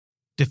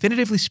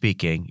Definitively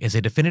Speaking is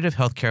a definitive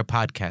healthcare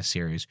podcast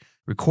series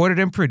recorded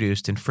and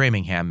produced in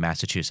Framingham,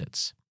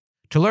 Massachusetts.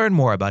 To learn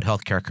more about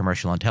healthcare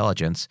commercial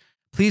intelligence,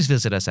 please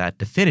visit us at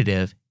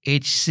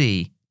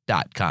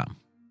definitivehc.com.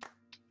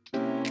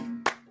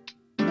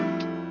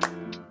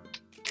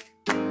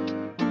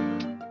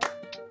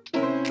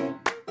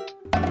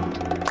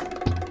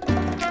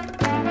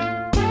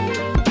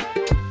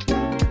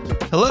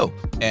 Hello,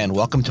 and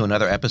welcome to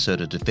another episode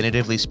of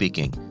Definitively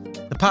Speaking,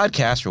 the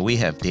podcast where we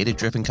have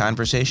data-driven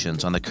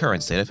conversations on the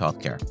current state of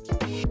healthcare.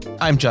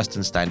 I'm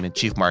Justin Steinman,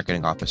 Chief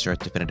Marketing Officer at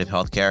Definitive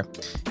Healthcare,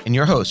 and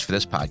your host for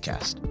this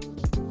podcast.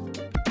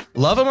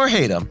 Love them or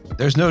hate them,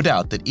 there's no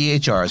doubt that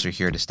EHRs are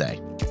here to stay.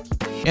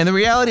 And the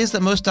reality is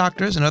that most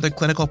doctors and other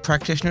clinical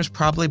practitioners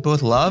probably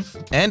both love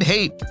and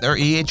hate their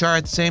EHR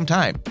at the same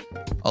time,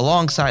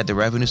 alongside the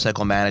revenue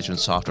cycle management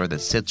software that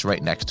sits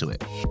right next to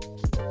it.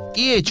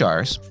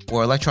 EHRs,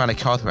 or electronic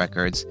health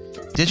records,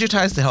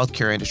 digitized the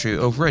healthcare industry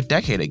over a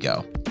decade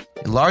ago,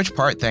 in large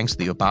part thanks to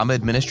the Obama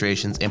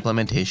administration's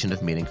implementation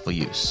of meaningful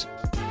use.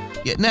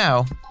 Yet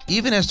now,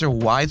 even as they're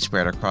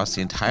widespread across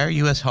the entire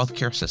U.S.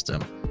 healthcare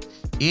system,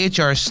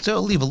 EHRs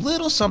still leave a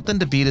little something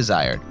to be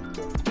desired.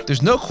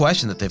 There's no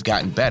question that they've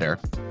gotten better,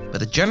 but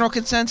the general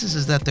consensus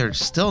is that they're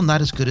still not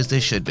as good as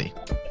they should be.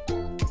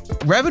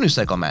 Revenue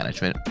cycle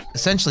management,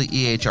 essentially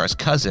EHR's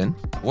cousin,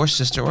 or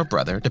sister or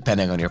brother,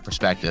 depending on your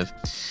perspective,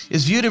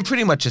 is viewed in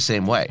pretty much the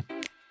same way.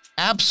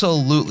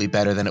 Absolutely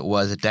better than it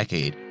was a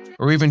decade,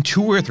 or even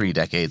 2 or 3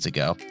 decades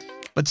ago,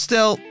 but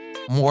still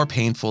more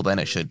painful than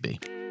it should be.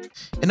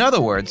 In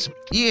other words,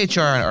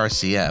 EHR and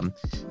RCM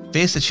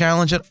face the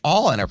challenge that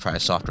all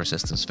enterprise software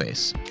systems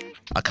face: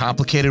 a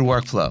complicated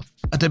workflow,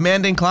 a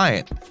demanding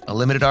client, a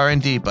limited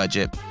R&D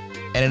budget,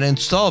 and an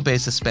install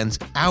base that spends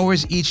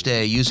hours each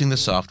day using the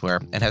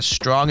software and has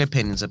strong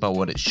opinions about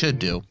what it should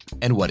do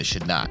and what it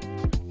should not.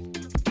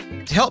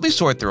 To help me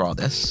sort through all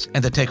this,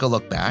 and to take a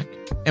look back,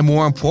 and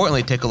more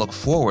importantly, take a look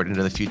forward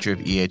into the future of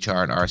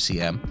EHR and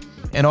RCM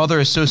and all their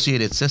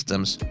associated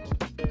systems,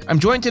 I'm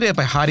joined today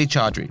by Hadi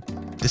Chaudhry,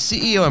 the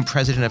CEO and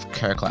president of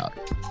CareCloud.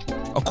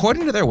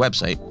 According to their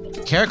website,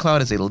 CareCloud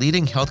is a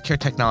leading healthcare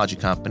technology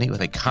company with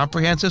a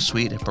comprehensive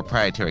suite of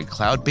proprietary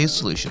cloud-based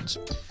solutions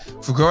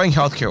for growing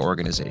healthcare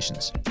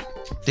organizations.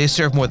 They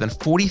serve more than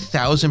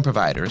 40,000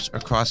 providers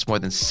across more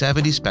than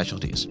 70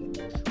 specialties,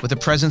 with a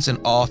presence in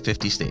all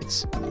 50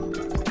 states.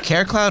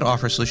 CareCloud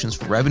offers solutions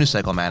for revenue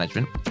cycle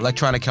management,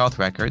 electronic health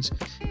records,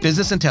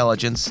 business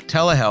intelligence,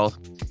 telehealth,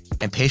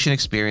 and patient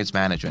experience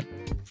management.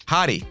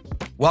 Hadi,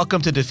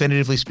 welcome to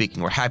Definitively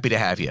Speaking. We're happy to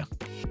have you.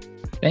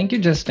 Thank you,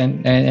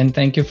 Justin, and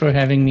thank you for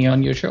having me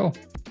on your show.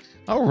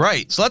 All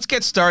right, so let's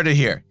get started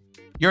here.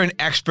 You're an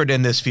expert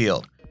in this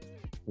field.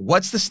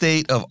 What's the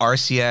state of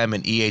RCM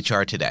and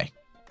EHR today?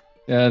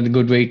 The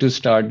good way to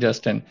start,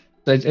 Justin.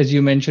 So as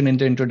you mentioned in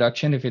the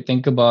introduction, if you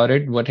think about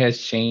it, what has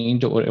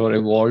changed or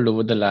evolved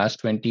over the last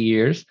 20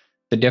 years,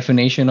 the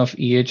definition of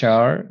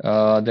EHR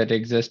that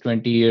exists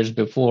 20 years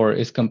before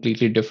is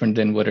completely different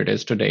than what it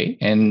is today.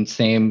 And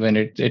same when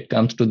it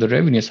comes to the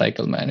revenue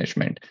cycle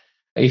management.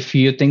 If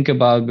you think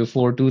about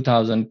before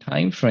 2000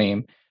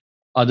 timeframe,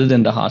 other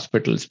than the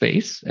hospital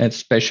space,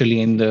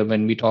 especially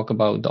when we talk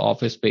about the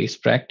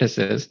office-based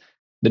practices,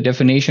 the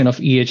definition of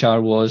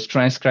EHR was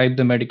transcribe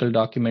the medical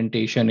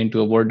documentation into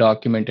a Word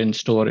document and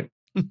store it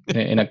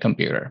in a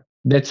computer.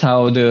 That's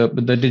how the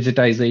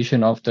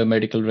digitization of the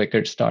medical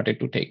records started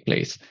to take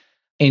place.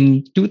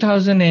 In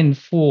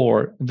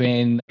 2004,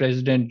 when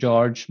President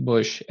George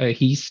Bush,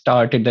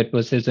 that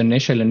was his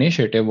initial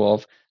initiative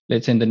of,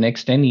 let's say in the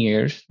next 10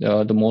 years,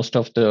 the most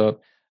of the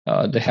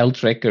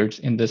health records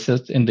in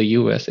the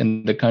US,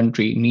 in the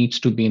country, needs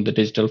to be in the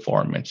digital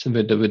formats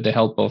with the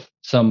help of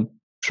some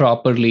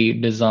properly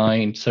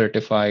designed,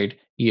 certified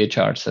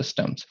EHR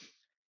systems.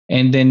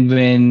 And then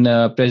when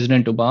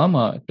President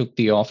Obama took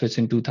the office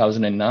in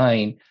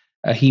 2009,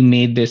 he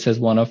made this as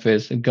one of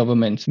his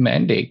government's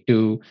mandate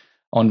to,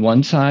 on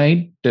one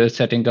side,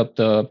 setting up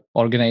the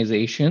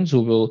organizations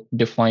who will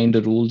define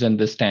the rules and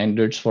the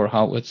standards for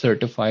how a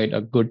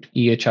good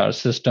EHR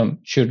system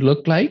should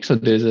look like. So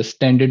there's a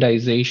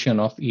standardization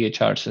of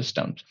EHR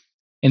systems.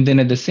 And then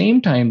at the same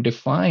time,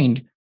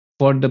 defined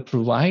for the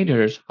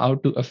providers how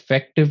to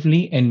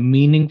effectively and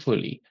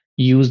meaningfully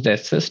use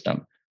that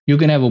system. You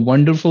can have a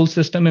wonderful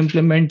system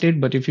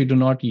implemented, but if you do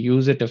not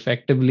use it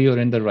effectively or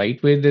in the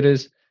right way, there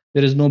is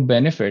no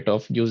benefit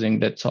of using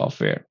that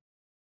software.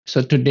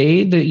 So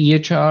today, the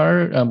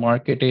EHR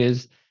market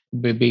is,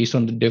 based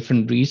on the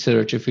different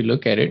research, if you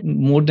look at it,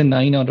 more than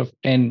 9 out of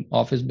 10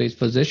 office-based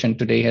physician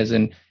today has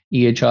an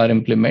EHR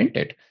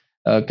implemented,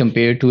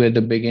 compared to at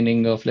the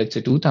beginning of, let's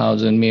say,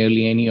 2000,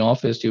 merely any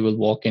office you will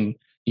walk in,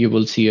 you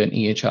will see an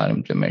EHR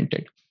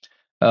implemented.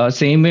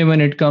 Same way when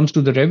it comes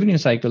to the revenue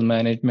cycle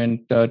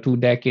management, 2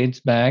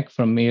 decades back,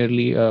 from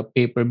merely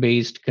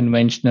paper-based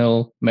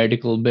conventional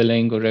medical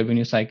billing or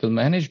revenue cycle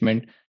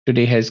management,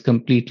 today has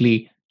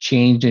completely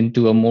changed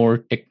into a more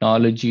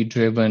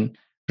technology-driven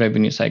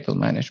revenue cycle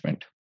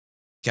management.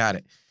 Got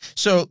it.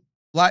 So,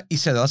 like you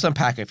said, let's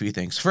unpack a few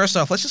things. First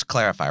off, let's just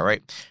clarify,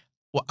 right?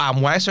 Well,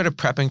 when I started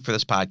prepping for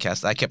this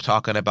podcast, I kept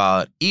talking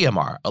about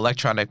EMR,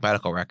 electronic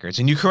medical records,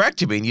 and you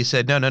corrected me and you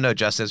said, no,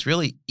 Justin, it's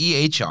really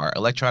EHR,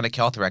 electronic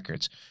health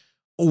records.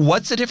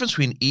 What's the difference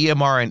between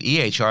EMR and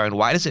EHR, and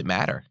why does it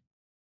matter?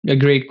 A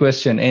great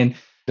question. And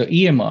the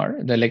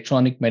EMR, the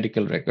electronic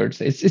medical records,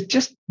 it's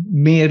just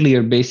merely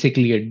or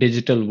basically a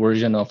digital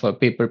version of a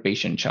paper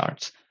patient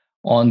charts.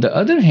 On the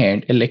other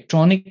hand,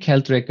 electronic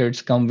health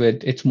records come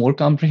with, it's more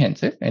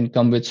comprehensive and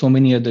come with so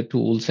many other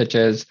tools such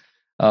as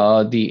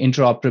the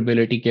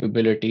interoperability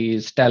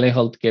capabilities,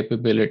 telehealth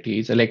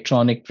capabilities,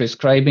 electronic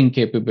prescribing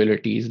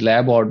capabilities,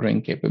 lab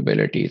ordering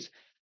capabilities.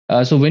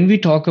 So when we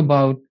talk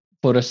about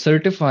for a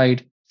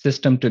certified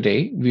system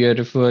today, we are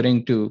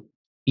referring to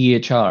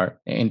EHR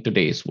in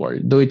today's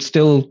world, though it's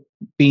still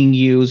being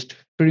used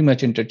pretty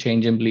much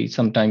interchangeably.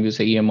 Sometimes we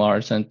say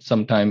EMRs and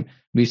sometimes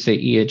we say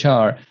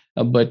EHR.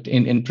 But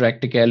in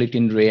practicality,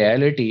 in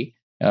reality,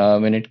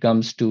 when it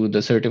comes to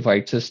the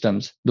certified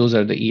systems, those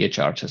are the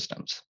EHR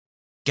systems.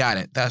 Got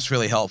it. That's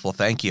really helpful.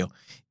 Thank you.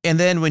 And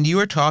then when you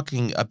were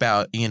talking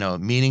about,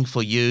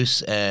 meaningful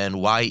use and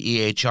why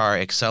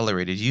EHR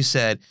accelerated, you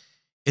said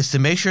it's to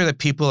make sure that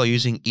people are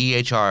using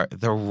EHR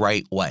the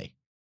right way.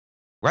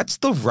 What's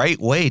the right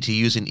way to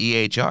use an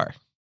EHR?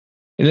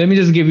 Let me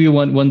just give you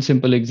one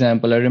simple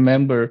example. I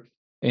remember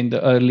in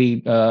the early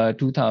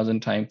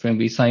 2000 timeframe,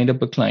 we signed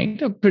up a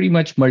client, a pretty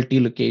much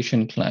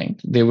multi-location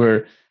client. They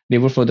were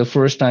for the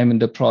first time in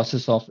the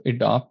process of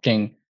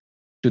adopting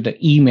to the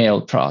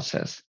email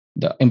process,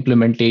 the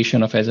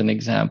implementation of, as an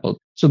example.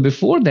 So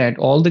before that,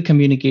 all the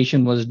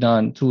communication was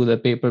done through the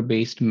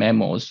paper-based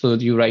memos. So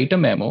you write a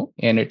memo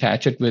and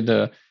attach it with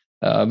a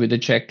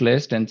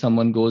checklist, and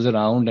someone goes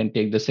around and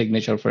take the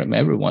signature from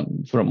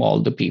everyone, from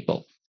all the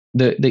people.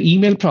 The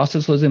email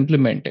process was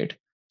implemented.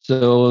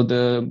 So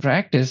the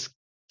practice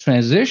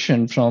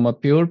transitioned from a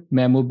pure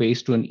memo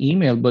based to an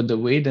email, but the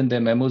way then the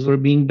memos were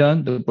being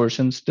done, the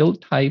person still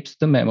types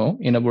the memo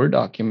in a Word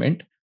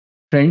document,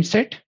 prints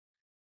it,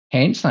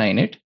 hand sign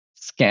it,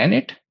 scan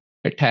it,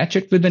 attach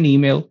it with an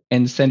email,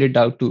 and send it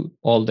out to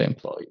all the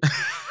employees.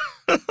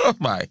 Oh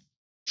my.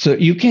 So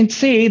you can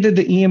say that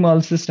the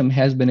EML system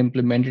has been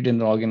implemented in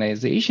the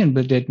organization,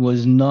 but it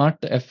was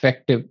not the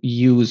effective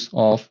use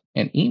of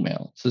an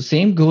email. So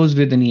same goes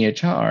with an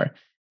EHR.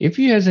 If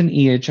you have an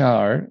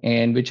EHR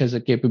and which has a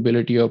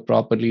capability of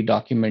properly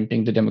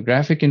documenting the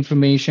demographic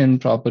information,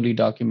 properly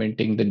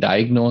documenting the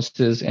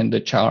diagnosis and the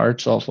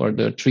charts of or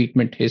the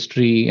treatment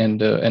history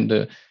and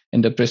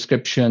the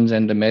prescriptions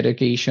and the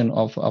medication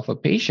of a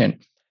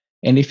patient,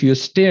 and if you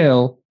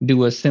still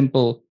do a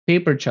simple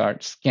paper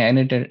chart, scan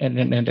it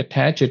and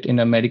attach it in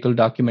a medical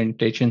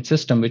documentation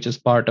system, which is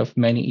part of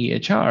many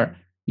EHR,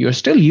 you're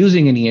still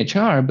using an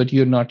EHR, but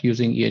you're not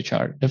using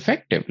EHR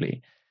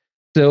effectively.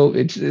 So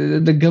it's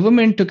the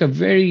government took a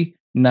very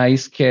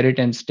nice carrot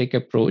and stick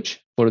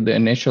approach for the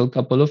initial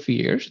couple of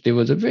years. There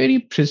was a very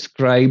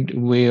prescribed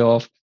way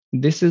of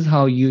this is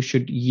how you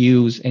should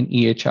use an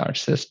EHR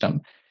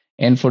system.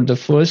 And for the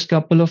first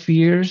couple of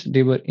years,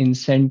 there were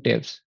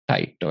incentives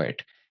tied to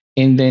it.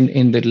 And then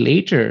in the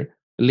later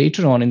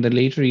on in the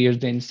later years,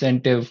 the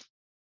incentive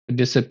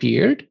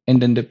disappeared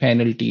and then the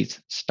penalties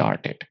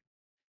started.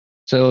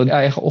 So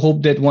I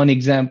hope that one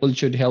example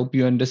should help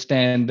you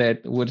understand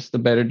that what's the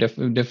better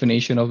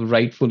definition of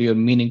rightfully or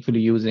meaningfully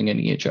using an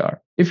EHR.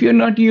 If you're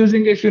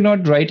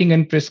not writing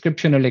a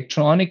prescription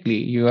electronically,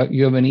 you have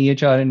an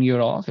EHR in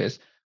your office,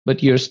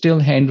 but you're still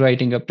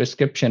handwriting a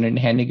prescription and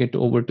handing it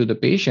over to the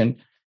patient,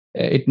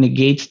 it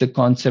negates the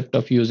concept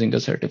of using a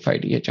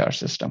certified EHR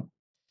system.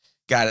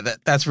 Got it.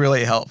 That's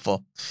really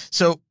helpful.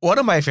 So one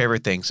of my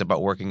favorite things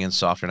about working in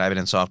software, and I've been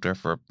in software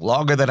for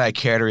longer than I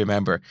care to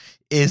remember,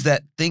 is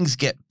that things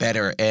get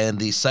better and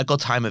the cycle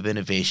time of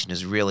innovation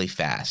is really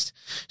fast.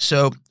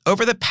 So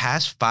over the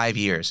past 5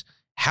 years,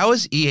 how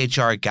has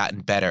EHR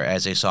gotten better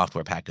as a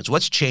software package?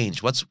 What's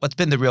changed? What's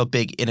been the real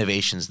big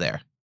innovations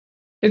there?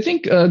 I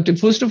think,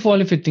 first of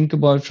all, if you think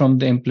about from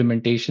the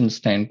implementation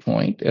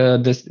standpoint,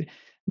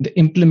 the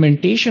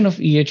implementation of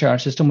EHR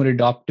system or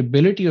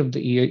adoptability of the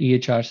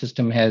EHR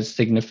system has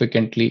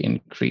significantly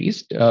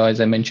increased.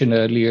 As I mentioned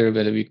earlier,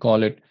 whether we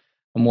call it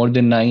more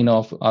than 9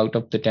 out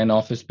of the 10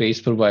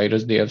 office-based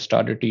providers, they have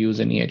started to use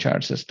an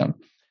EHR system.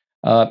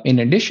 In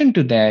addition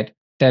to that,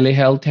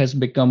 telehealth has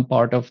become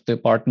part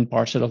and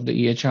parcel of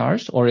the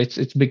EHRs, or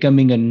it's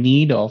becoming a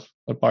need of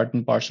or part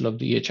and parcel of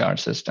the EHR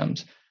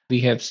systems. We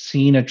have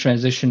seen a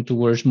transition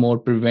towards more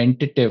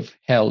preventative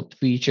health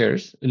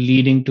features,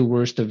 leading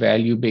towards the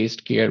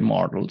value-based care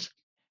models.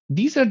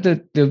 These are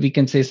the we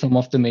can say some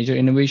of the major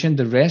innovation.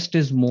 The rest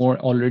is more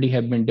already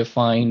have been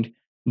defined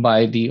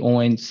by the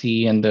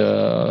ONC and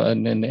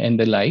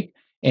the like.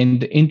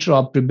 And the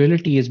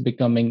interoperability is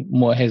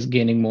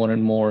gaining more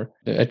and more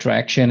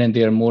attraction, and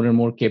there are more and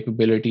more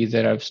capabilities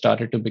that have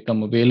started to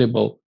become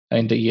available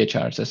in the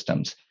EHR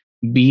systems.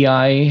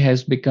 BI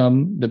has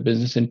become the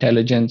business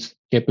intelligence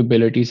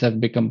capabilities have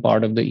become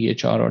part of the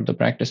EHR or the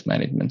practice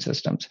management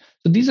systems.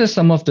 So these are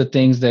some of the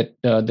things that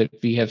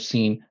we have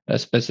seen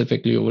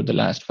specifically over the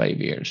last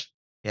 5 years.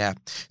 Yeah.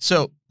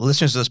 So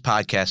listeners of this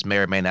podcast may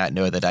or may not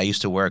know that I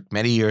used to work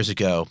many years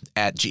ago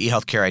at GE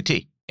Healthcare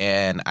IT,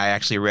 and I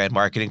actually ran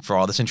marketing for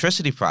all the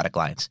Centricity product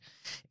lines.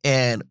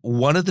 And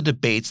one of the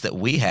debates that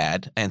we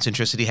had, and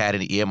Centricity had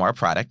an EMR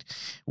product,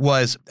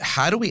 was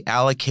how do we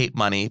allocate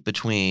money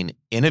between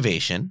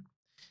innovation,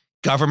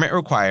 government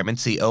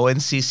requirements, the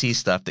ONCC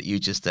stuff that you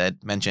just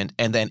mentioned,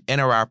 and then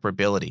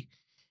interoperability.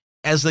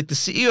 As like the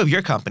CEO of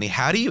your company,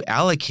 how do you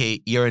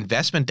allocate your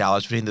investment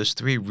dollars between those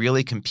three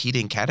really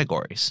competing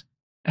categories?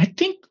 I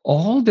think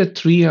all the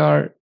three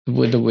are,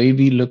 with the way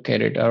we look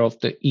at it, are of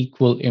the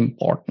equal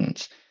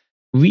importance.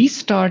 We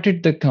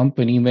started the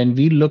company when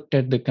we looked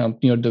at the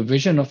company, or the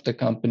vision of the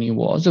company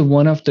was, or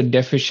one of the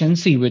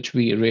deficiency which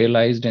we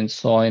realized and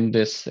saw in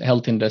this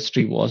health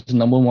industry was,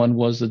 number one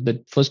was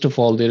that first of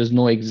all, there is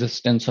no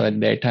existence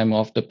at that time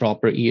of the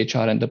proper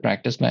EHR and the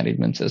practice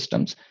management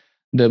systems.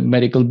 The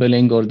medical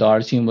billing or the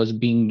RCM was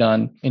being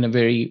done in a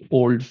very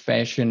old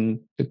fashioned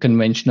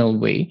conventional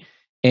way,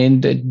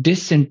 and the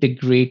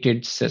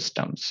disintegrated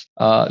systems.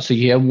 So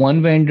you have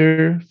one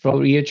vendor for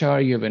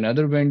EHR, you have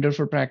another vendor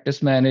for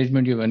practice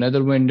management, you have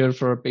another vendor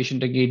for a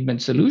patient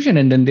engagement solution,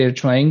 and then they're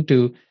trying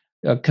to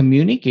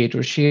communicate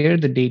or share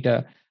the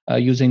data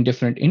using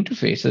different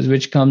interfaces,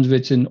 which comes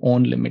with its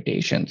own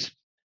limitations.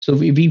 So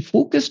we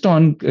focused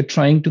on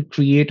trying to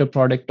create a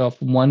product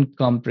of one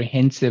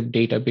comprehensive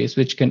database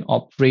which can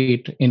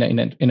operate in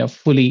a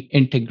fully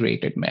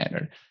integrated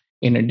manner.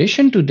 In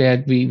addition to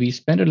that, we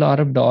spend a lot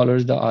of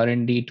dollars, the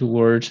R&D,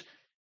 towards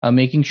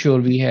making sure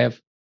we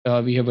have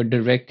a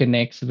direct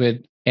connects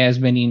with as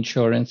many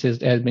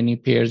insurances, as many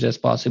payers as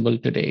possible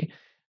today.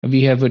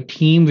 We have a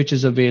team which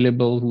is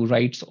available who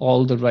writes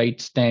all the right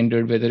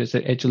standard, whether it's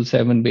a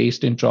HL7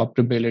 based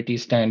interoperability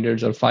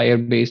standards or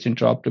FHIR based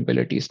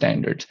interoperability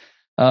standards.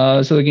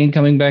 So again,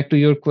 coming back to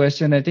your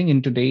question, I think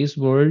in today's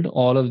world,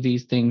 all of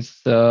these things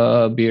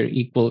bear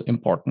equal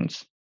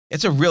importance.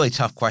 It's a really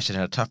tough question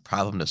and a tough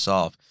problem to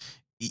solve.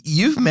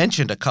 You've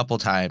mentioned a couple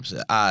times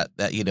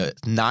that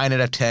 9 out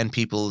of 10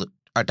 people,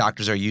 our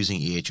doctors, are using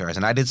EHRs,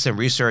 and I did some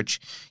research,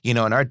 in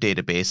our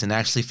database, and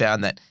actually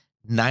found that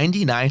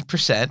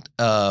 99%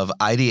 of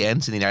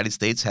IDNs in the United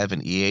States have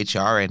an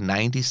EHR, and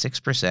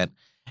 96%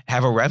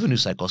 have a revenue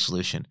cycle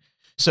solution.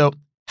 So,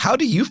 how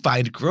do you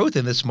find growth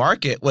in this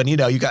market when you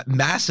got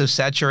massive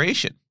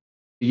saturation?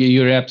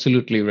 You're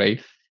absolutely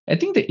right. I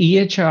think the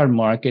EHR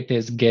market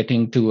is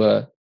getting to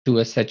a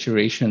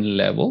saturation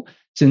level,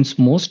 since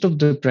most of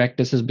the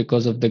practices,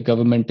 because of the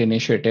government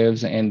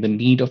initiatives and the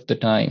need of the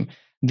time,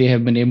 they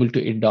have been able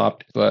to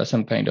adopt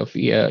some kind of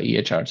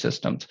EHR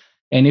systems.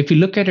 And if you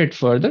look at it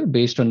further,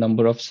 based on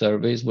number of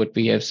surveys, what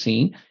we have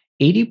seen,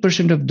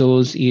 80% of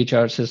those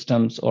EHR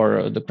systems,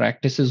 or the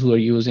practices who are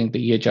using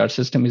the EHR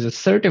system, is a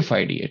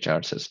certified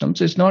EHR system.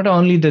 So it's not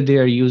only that they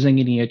are using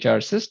an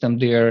EHR system,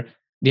 they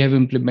have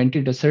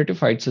implemented a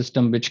certified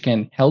system which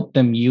can help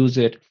them use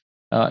it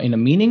in a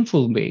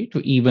meaningful way to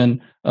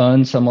even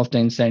earn some of the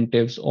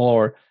incentives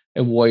or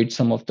avoid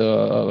some of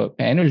the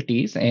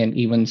penalties, and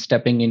even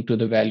stepping into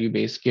the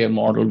value-based care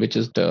model, which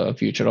is the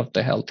future of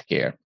the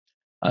healthcare.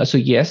 So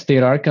yes,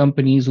 there are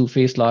companies who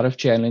face a lot of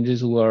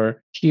challenges, who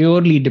are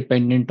purely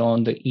dependent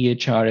on the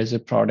EHR as a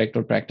product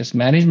or practice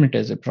management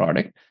as a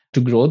product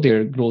to grow.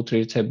 Their growth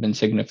rates have been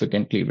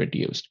significantly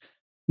reduced.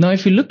 Now,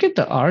 if you look at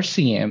the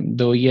RCM,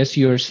 though, yes,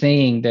 you're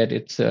saying that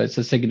it's a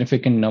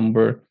significant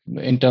number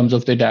in terms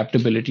of the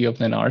adaptability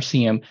of an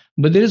RCM,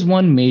 but there is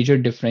one major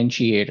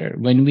differentiator.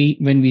 When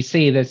we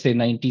say that, say,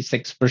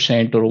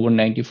 96% or over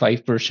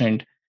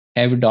 95%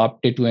 have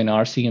adopted to an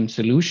RCM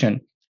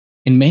solution,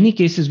 in many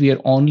cases, we are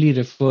only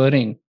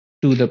referring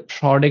to the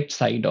product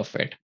side of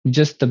it,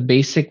 just the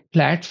basic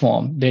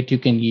platform that you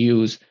can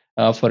use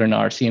for an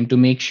RCM to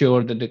make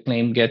sure that the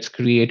claim gets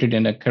created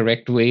in a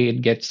correct way,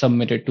 it gets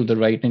submitted to the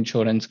right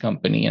insurance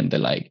company and the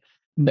like.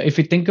 If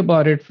you think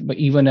about it,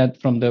 even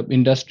from the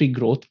industry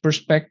growth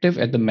perspective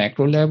at the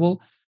macro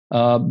level,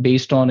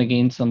 based on,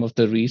 again, some of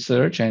the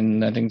research,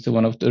 and I think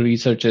one of the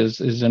research is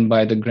done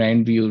by the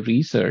Grandview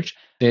Research,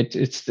 that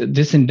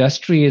this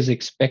industry is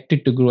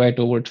expected to grow at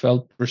over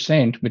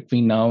 12%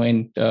 between now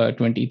and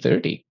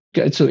 2030.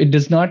 So it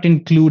does not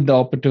include the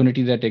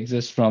opportunity that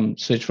exists from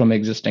switch from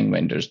existing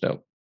vendors,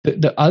 though.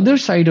 The other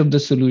side of the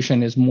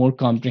solution is more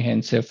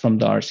comprehensive from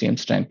the RCM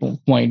standpoint,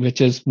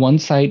 which is one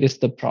side is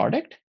the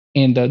product,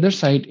 and the other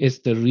side is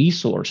the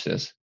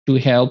resources to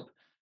help,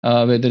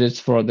 whether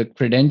it's for the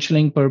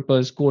credentialing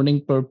purpose,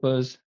 coding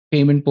purpose,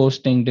 payment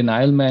posting,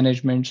 denial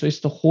management. So it's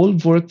the whole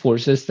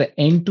workforce, it's the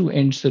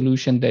end-to-end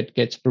solution that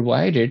gets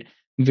provided,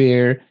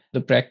 where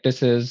the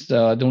practices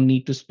don't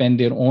need to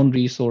spend their own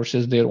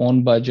resources, their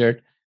own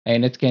budget,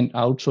 and it can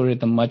outsource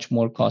at a much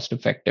more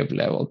cost-effective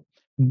level.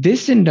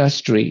 This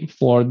industry,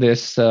 for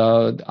this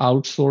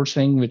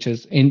outsourcing, which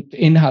is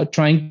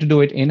trying to do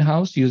it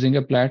in-house using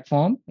a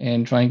platform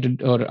and trying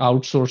to, or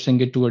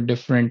outsourcing it to a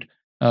different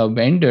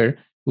vendor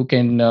who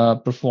can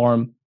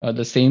perform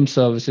the same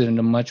services in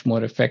a much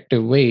more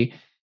effective way.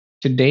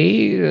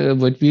 Today,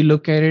 what we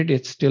look at it,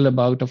 it's still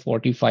about a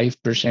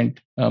 45%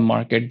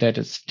 market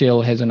that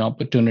still has an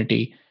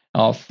opportunity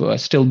of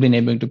still being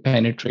able to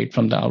penetrate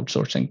from the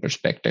outsourcing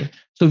perspective.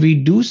 So we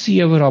do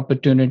see our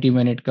opportunity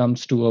when it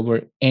comes to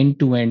our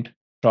end-to-end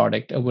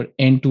product, our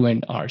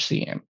end-to-end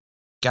RCM.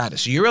 Got it.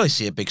 So you really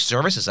see a big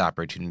services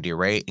opportunity,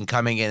 right? And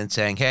coming in and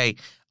saying, hey,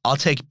 I'll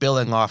take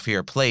billing off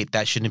your plate.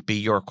 That shouldn't be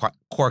your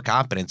core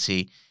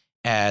competency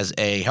as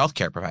a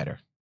healthcare provider.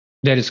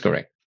 That is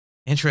correct.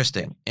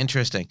 Interesting.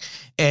 Interesting.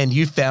 And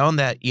you found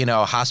that,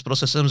 hospital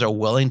systems are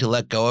willing to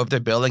let go of their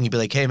billing. You'd be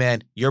like, hey,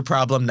 man, your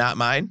problem, not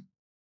mine.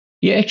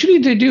 Yeah, actually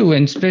they do,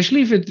 and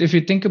especially if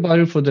you think about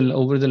it for the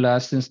over the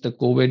last since the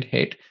COVID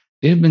hit,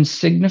 there have been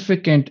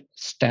significant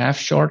staff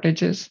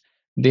shortages.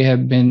 They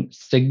have been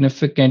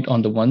significant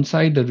on the one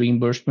side, the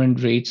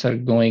reimbursement rates are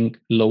going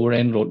lower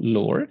and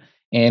lower,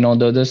 and on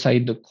the other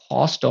side, the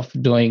cost of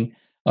doing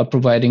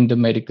providing the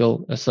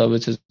medical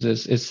services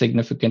is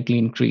significantly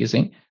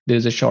increasing.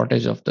 There's a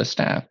shortage of the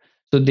staff,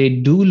 so they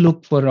do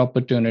look for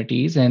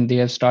opportunities, and they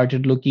have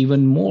started look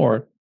even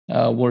more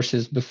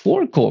versus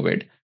before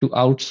COVID to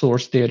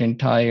outsource their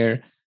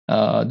entire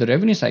the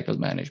revenue cycle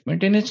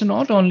management. And it's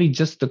not only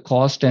just the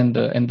cost and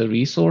the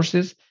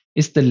resources,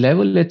 it's the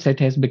level it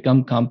has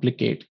become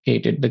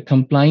complicated. The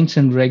compliance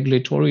and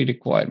regulatory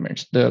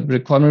requirements, the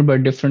requirement by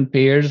different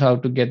payers how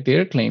to get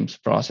their claims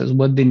processed,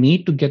 what they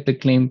need to get the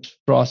claims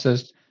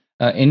processed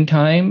in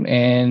time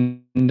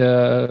and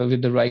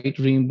with the right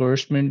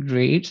reimbursement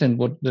rates and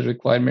what the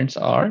requirements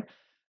are.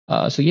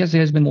 So yes,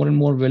 there has been more and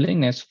more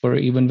willingness for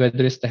even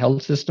whether it's the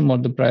health system or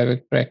the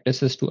private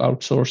practices to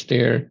outsource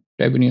their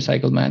revenue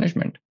cycle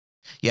management.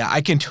 Yeah, I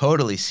can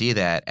totally see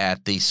that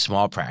at the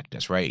small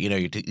practice, right?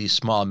 These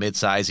small,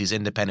 mid-size, these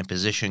independent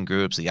physician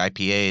groups, the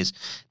IPAs,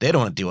 they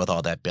don't want to deal with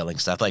all that billing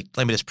stuff. Like,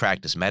 let me just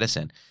practice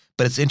medicine.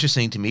 But it's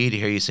interesting to me to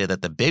hear you say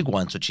that the big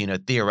ones, which,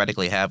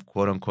 theoretically have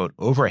quote unquote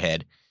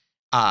overhead,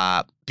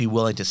 be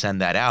willing to send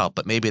that out.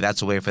 But maybe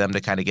that's a way for them to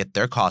kind of get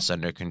their costs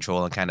under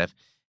control and kind of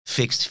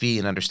fixed fee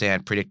and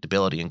understand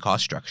predictability and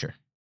cost structure.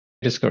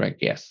 That is correct,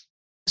 yes.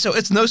 So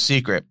it's no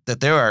secret that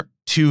there are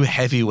two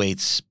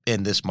heavyweights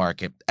in this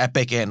market,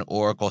 Epic and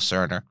Oracle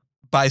Cerner.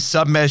 By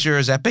some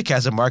measures, Epic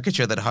has a market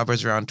share that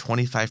hovers around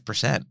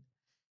 25%.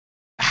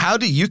 How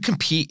do you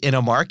compete in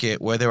a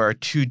market where there are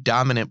two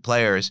dominant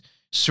players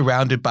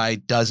surrounded by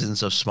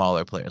dozens of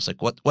smaller players?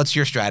 Like, what's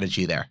your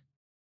strategy there?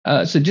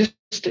 So just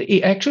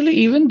actually,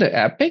 even the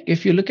Epic,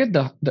 if you look at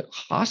the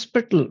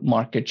hospital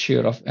market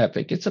share of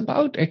Epic, it's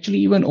about actually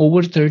even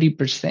over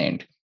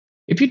 30%.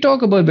 If you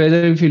talk about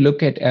whether if you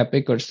look at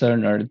Epic or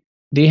Cerner,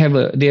 they have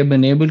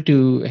been able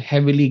to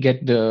heavily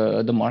get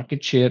the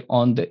market share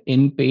on the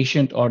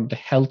inpatient or the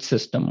health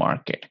system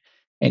market.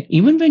 And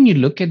even when you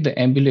look at the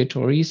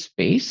ambulatory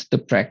space, the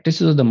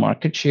practices of the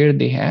market share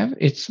they have,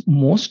 it's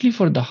mostly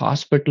for the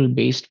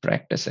hospital-based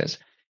practices.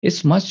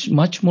 It's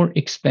much more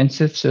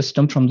expensive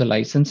system from the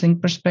licensing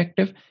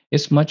perspective.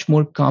 It's much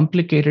more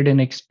complicated and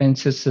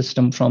expensive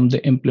system from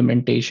the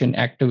implementation,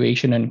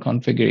 activation, and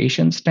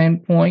configuration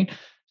standpoint.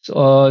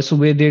 So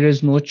where there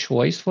is no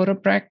choice for a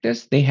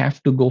practice, they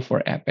have to go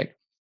for Epic.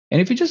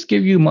 And if you just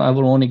give you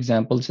our own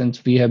example,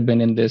 since we have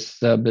been in this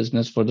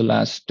business for the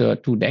last 2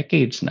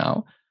 decades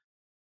now,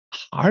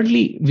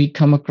 hardly we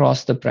come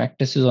across the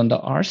practices on the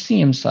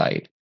RCM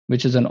side,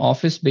 which is an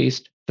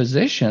office-based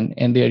physician,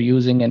 and they are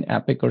using an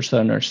Epic or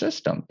Cerner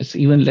system. It's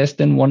even less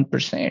than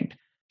 1%.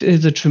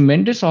 There's a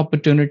tremendous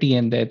opportunity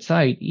in that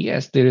side.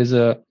 Yes, there is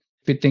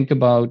if you think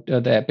about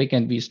the Epic,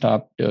 and we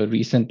stopped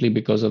recently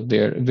because of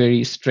their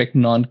very strict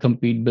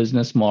non-compete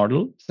business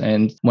model.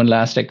 And one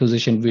last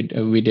acquisition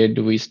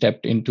we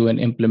stepped into an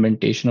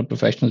implementation of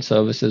professional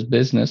services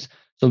business.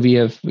 So we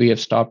have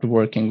stopped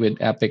working with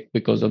Epic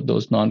because of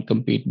those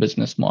non-compete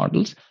business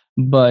models.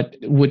 But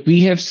what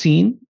we have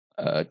seen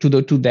to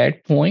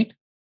that point,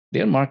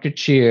 their market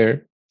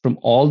share from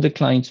all the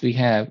clients we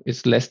have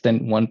is less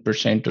than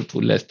 1%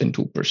 or less than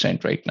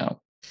 2% right now.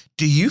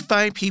 Do you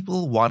find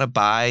people want to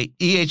buy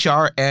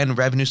EHR and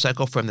revenue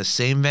cycle from the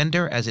same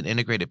vendor as an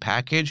integrated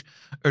package?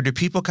 Or do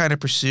people kind of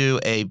pursue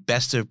a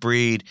best of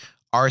breed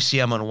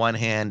RCM on one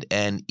hand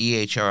and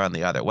EHR on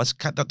the other? What's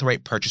the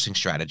right purchasing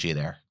strategy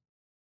there?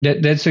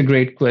 That's a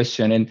great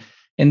question.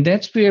 And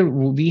that's where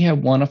we have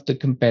one of the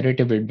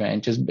competitive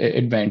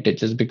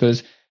advantages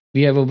because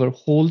we have our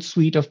whole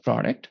suite of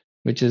product,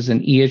 which is an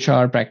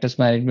EHR, practice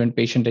management,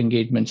 patient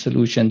engagement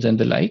solutions, and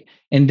the like.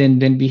 And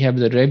then we have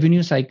the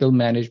revenue cycle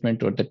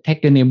management or the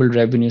tech-enabled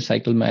revenue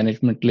cycle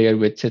management layer,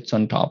 which sits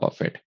on top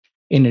of it.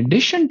 In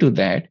addition to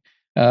that,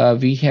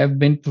 we have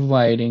been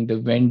providing the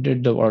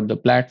vendor or the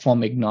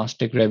platform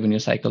agnostic revenue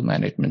cycle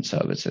management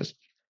services.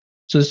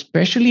 So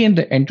especially in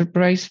the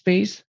enterprise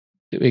space,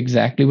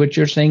 exactly what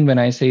you're saying when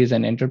I say is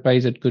an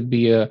enterprise, it could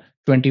be a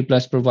 20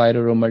 plus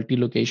provider or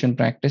multi-location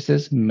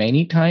practices.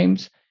 Many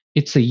times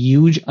it's a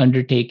huge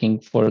undertaking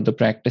for the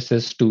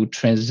practices to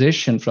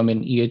transition from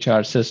an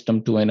EHR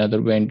system to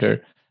another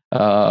vendor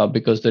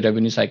because the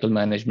revenue cycle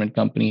management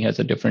company has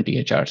a different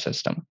EHR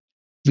system.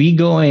 We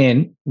go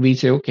in, we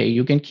say, okay,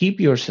 you can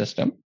keep your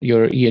system,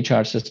 your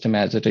EHR system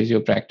as it is, your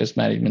practice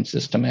management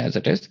system as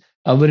it is.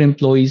 Our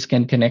employees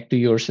can connect to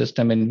your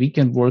system and we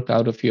can work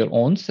out of your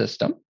own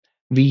system.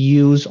 We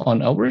use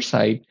on our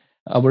side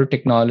our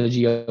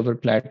technology, our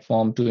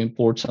platform to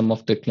import some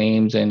of the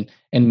claims and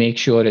make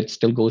sure it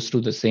still goes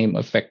through the same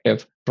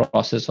effective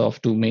process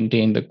of to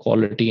maintain the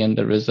quality and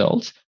the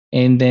results.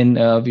 And then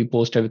we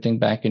post everything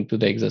back into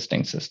the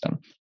existing system.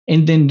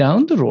 And then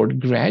down the road,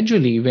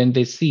 gradually, when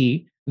they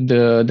see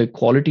the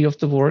quality of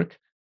the work,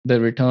 the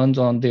returns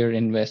on their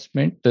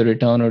investment, the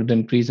return or the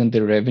increase in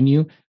their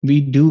revenue, we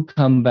do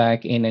come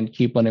back in and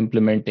keep on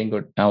implementing.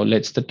 Or now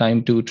it's the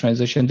time to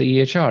transition the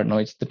EHR. Now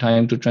it's the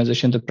time to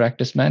transition the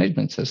practice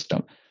management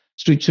system.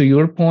 So to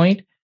your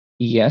point,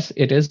 yes,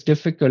 it is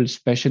difficult,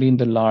 especially in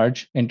the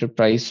large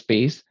enterprise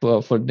space,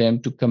 for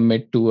them to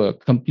commit to a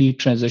complete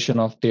transition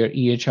of their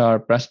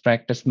EHR best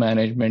practice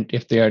management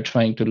if they are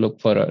trying to look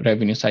for a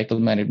revenue cycle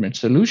management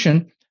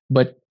solution.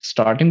 But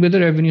starting with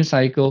the revenue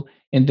cycle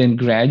and then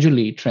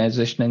gradually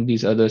transitioning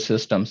these other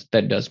systems,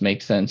 that does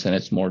make sense and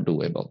it's more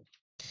doable.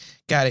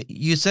 Got it.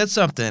 You said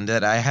something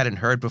that I hadn't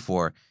heard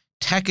before,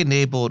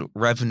 tech-enabled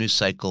revenue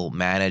cycle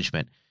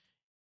management.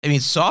 I mean,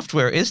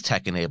 software is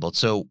tech-enabled.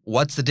 So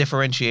what's the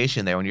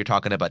differentiation there when you're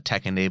talking about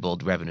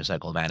tech-enabled revenue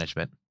cycle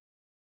management?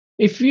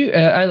 If you,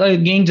 I'll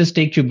again just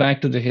take you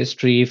back to the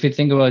history. If you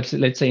think about,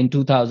 let's say in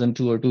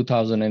 2002 or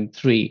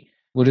 2003,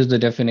 what is the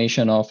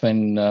definition of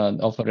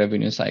a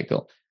revenue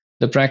cycle?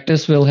 The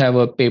practice will have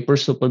a paper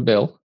super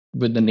bill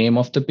with the name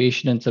of the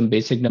patient and some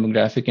basic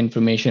demographic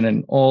information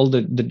and all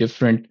the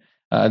different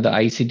the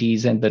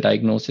ICDs and the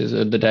diagnosis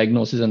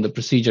and the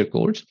procedure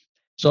codes.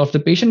 So if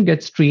the patient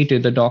gets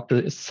treated, the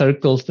doctor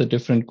circles the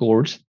different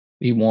codes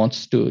he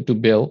wants to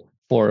bill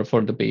for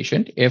the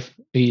patient if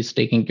he's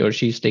taking care or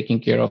she's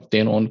taking care of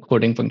their own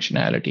coding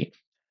functionality.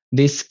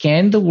 They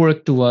scan the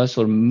work to us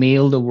or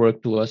mail the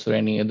work to us or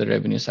any other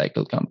revenue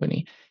cycle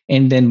company.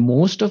 And then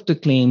most of the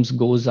claims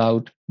goes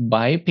out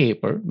by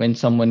paper when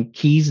someone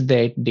keys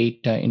that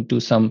data into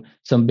some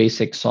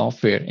basic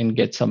software and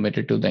gets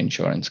submitted to the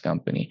insurance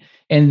company.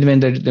 And when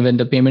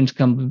the payments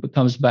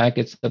comes back,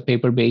 it's a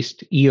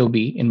paper-based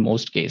EOB in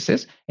most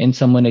cases, and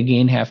someone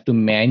again have to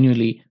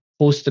manually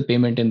post the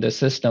payment in the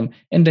system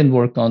and then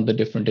work on the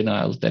different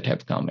denials that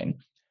have come in.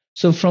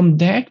 So from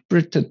that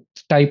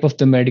type of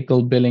the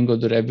medical billing or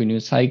the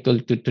revenue cycle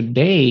to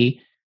today,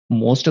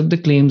 most of the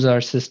claims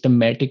are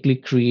systematically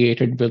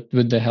created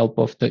with the help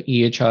of the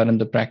EHR and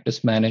the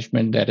practice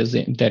management that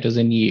is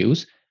in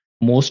use.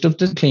 Most of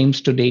the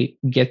claims today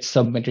get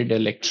submitted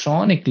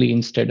electronically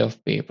instead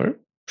of paper.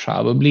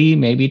 Probably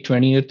maybe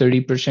 20 or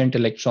 30%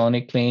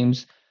 electronic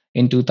claims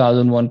in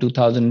 2001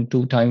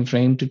 2002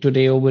 timeframe to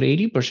today over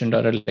 80%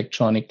 are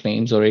electronic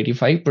claims or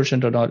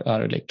 85%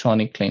 are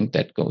electronic claims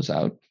that goes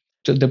out.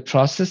 So the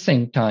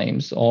processing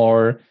times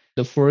or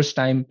the first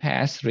time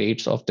pass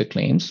rates of the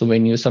claims. So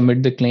when you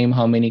submit the claim,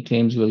 how many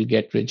claims will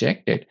get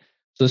rejected?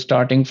 So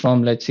starting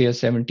from, let's say, a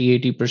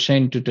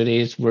 70-80% to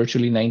today's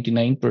virtually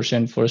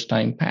 99% first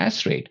time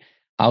pass rate.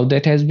 How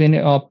that has been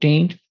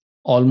obtained?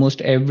 Almost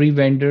every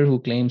vendor who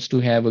claims to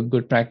have a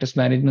good practice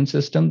management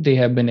system, they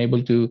have been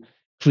able to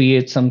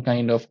create some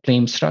kind of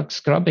claim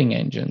scrubbing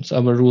engines.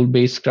 Our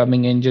rule-based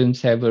scrubbing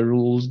engines have a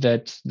rules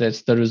that's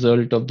the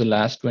result of the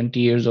last 20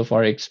 years of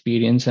our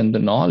experience and the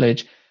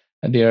knowledge.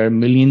 There are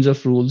millions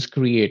of rules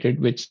created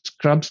which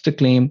scrubs the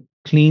claim,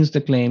 cleans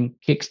the claim,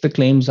 kicks the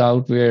claims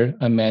out where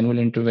a manual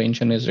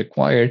intervention is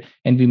required,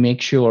 and we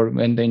make sure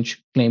when the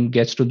claim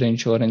gets to the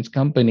insurance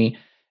company,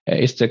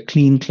 it's a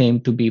clean claim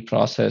to be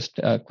processed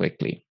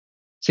quickly.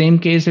 Same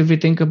case if we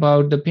think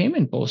about the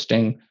payment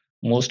posting.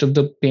 Most of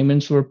the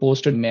payments were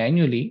posted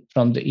manually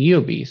from the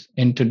EOBs.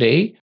 And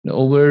today,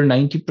 over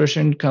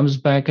 90% comes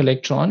back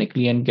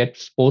electronically and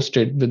gets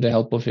posted with the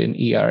help of an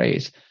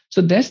ERAs.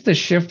 So that's the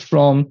shift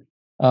from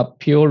a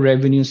pure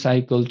revenue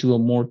cycle to a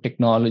more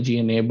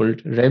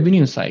technology-enabled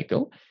revenue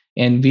cycle.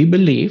 And we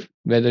believe,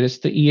 whether it's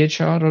the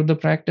EHR or the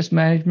practice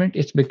management,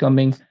 it's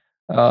becoming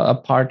a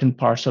part and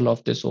parcel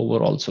of this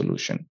overall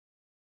solution.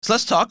 So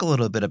let's talk a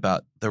little bit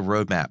about the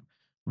roadmap.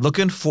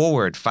 Looking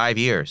forward 5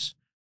 years,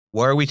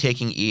 where are we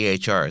taking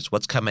EHRs?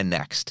 What's coming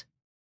next?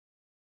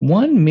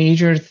 One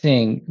major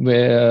thing,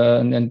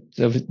 I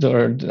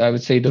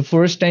would say the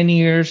first 10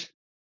 years,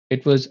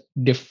 it was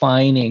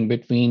defining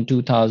between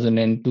 2000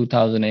 and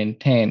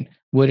 2010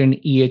 what an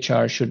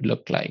EHR should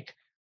look like.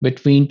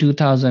 Between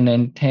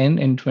 2010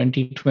 and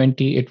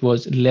 2020, it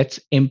was let's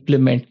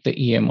implement the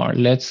EMR.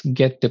 Let's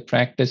get the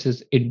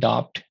practices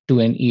adopt to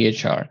an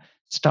EHR.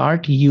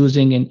 Start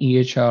using an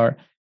EHR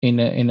in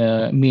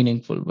a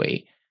meaningful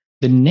way.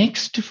 The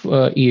next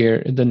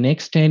year, the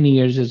next 10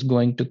 years is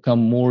going to come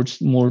more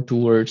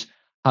towards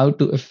how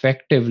to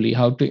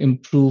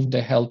improve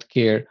the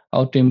healthcare,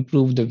 how to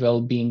improve the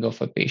well-being of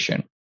a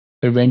patient,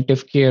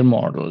 preventive care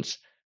models,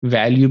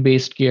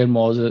 value-based care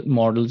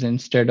models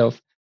instead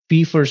of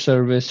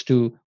fee-for-service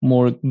to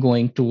more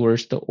going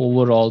towards the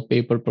overall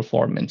pay-per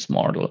performance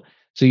model.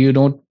 So you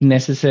don't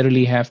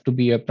necessarily have to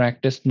be a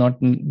practice,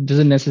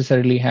 doesn't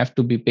necessarily have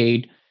to be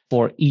paid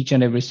for each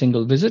and every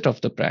single visit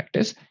of the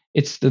practice.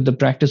 It's the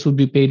practice would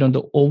be paid on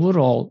the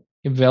overall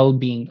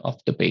well-being of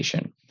the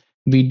patient.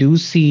 We do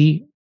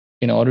see,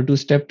 in order to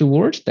step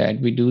towards that,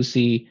 we do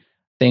see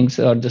things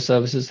or the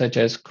services such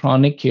as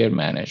chronic care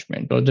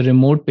management or the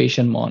remote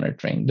patient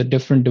monitoring, the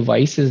different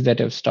devices that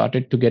have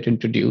started to get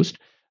introduced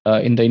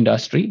in the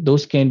industry,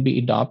 those can be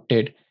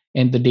adopted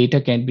and the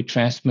data can be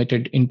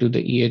transmitted into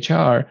the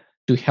EHR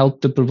to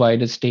help the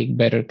providers take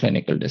better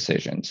clinical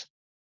decisions.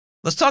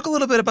 Let's talk a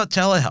little bit about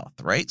telehealth,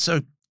 right?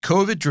 So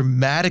COVID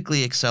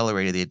dramatically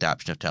accelerated the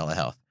adoption of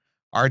telehealth.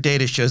 Our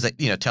data shows that,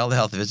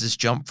 telehealth visits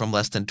jumped from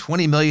less than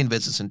 20 million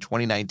visits in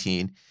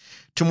 2019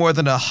 to more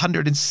than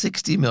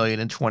 160 million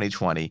in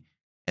 2020,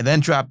 and then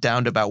dropped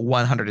down to about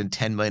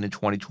 110 million in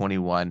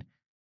 2021,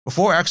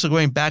 before actually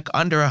going back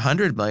under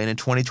 100 million in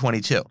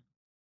 2022.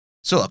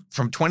 So look,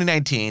 from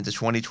 2019 to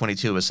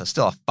 2022 is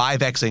still a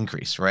 5x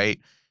increase, right?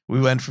 We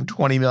went from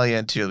 20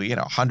 million to,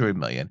 100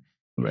 million.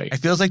 Right. It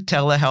feels like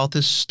telehealth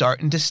is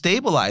starting to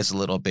stabilize a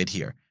little bit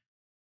here.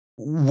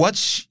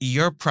 What's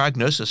your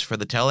prognosis for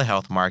the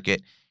telehealth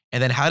market?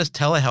 And then how does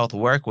telehealth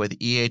work with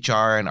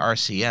EHR and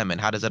RCM,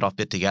 and how does it all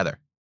fit together?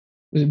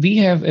 We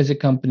have, as a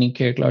company,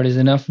 CareCloud, is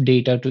enough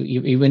data to,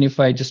 even if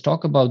I just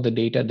talk about the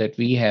data that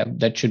we have,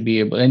 that should be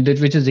able, and that,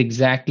 which is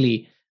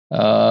exactly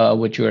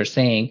what you are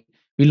saying.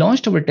 We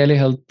launched our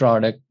telehealth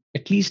product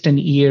at least a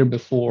year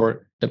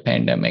before the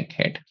pandemic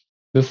hit.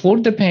 Before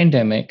the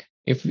pandemic,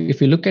 if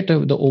you look at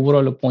the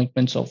overall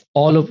appointments of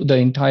all of the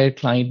entire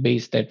client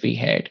base that we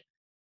had,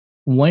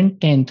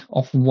 1/10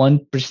 of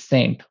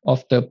 1%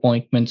 of the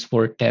appointments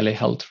were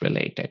telehealth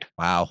related.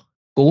 Wow.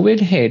 COVID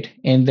hit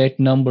and that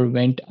number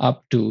went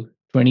up to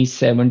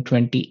 27,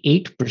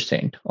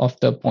 28% of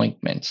the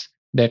appointments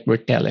that were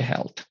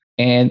telehealth.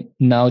 And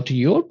now to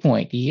your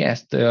point,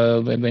 yes,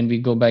 when we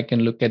go back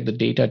and look at the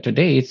data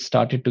today, it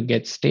started to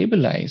get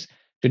stabilized.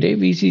 Today,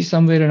 we see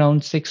somewhere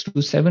around 6 to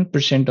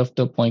 7% of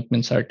the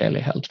appointments are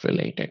telehealth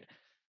related.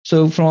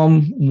 So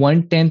from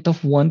 1/10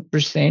 of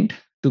 1%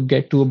 to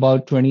get to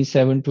about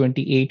 27,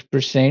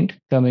 28%,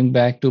 coming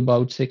back to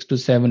about 6 to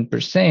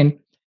 7%.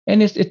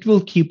 And it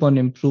will keep on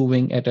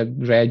improving at a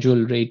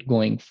gradual rate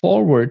going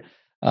forward.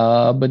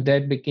 But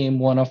that became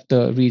one of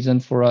the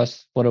reasons for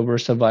us, for our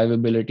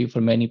survivability,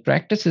 for many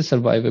practices'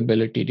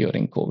 survivability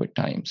during COVID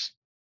times.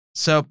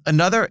 So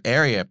another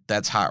area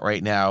that's hot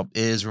right now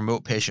is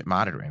remote patient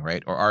monitoring,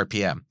 right? Or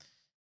RPM.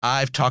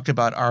 I've talked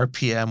about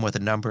RPM with a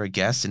number of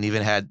guests and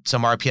even had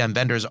some RPM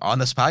vendors on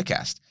this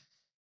podcast.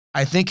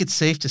 I think it's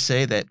safe to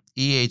say that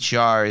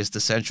EHR is the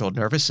central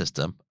nervous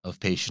system of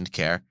patient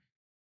care.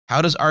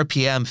 How does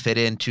RPM fit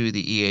into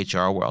the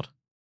EHR world?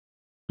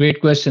 Great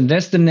question.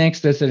 That's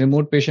the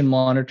remote patient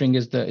monitoring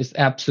is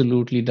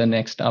absolutely the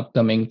next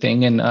upcoming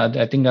thing. And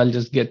I think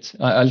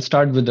I'll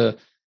start with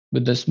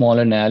the small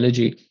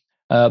analogy.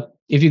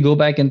 If you go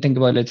back and think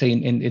about, let's say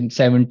in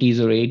 70s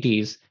or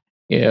 80s,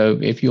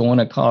 if you own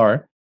a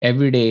car,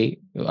 every day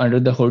under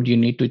the hood, you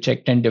need to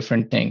check 10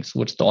 different things.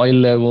 What's the oil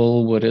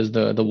level? What is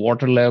the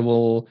water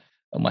level?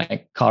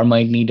 My car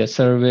might need a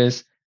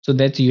service. So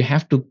that's, you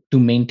have to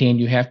maintain,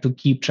 you have to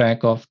keep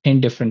track of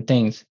 10 different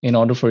things in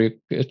order for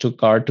your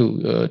car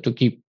to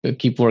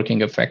keep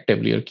working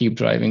effectively or keep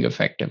driving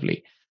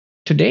effectively.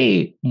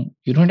 Today,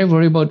 you don't have to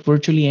worry about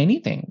virtually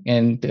anything.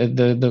 And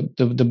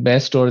the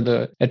best or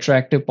the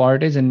attractive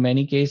part is, in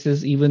many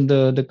cases, even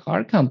the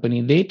car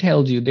company, they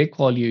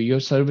call you, your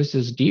service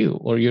is due,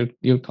 or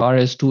your car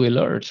has 2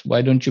 alerts.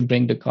 Why don't you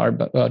bring the car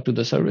to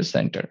the service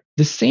center?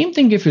 The same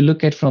thing if you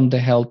look at from the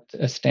health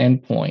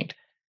standpoint.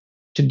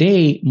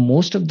 Today,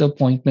 most of the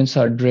appointments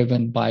are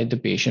driven by the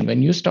patient.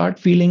 When you start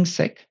feeling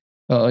sick,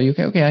 you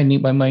can, okay, I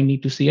might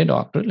need to see a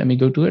doctor. Let me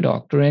go to a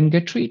doctor and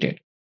get treated.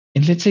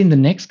 And let's say in the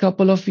next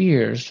couple of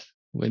years,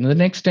 within the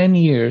next 10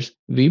 years,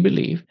 we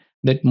believe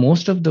that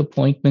most of the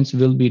appointments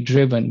will be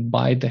driven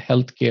by the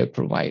healthcare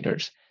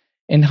providers.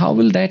 And how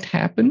will that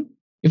happen?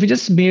 If we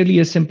just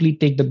merely simply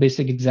take the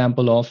basic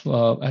example of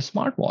a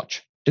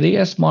smartwatch. Today,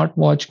 a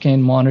smartwatch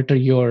can monitor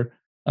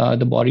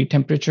the body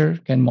temperature,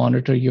 can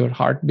monitor your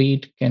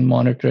heartbeat, can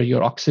monitor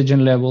your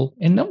oxygen level,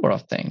 a number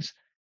of things.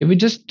 If we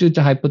just do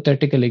the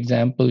hypothetical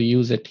example,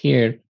 use it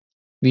here,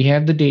 we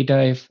have the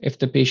data if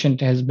the patient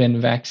has been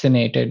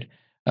vaccinated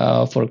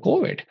for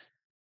COVID.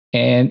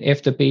 And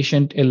if the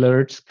patient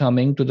alerts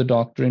coming to the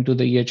doctor into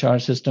the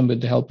EHR system with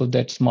the help of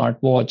that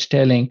smartwatch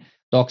telling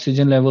the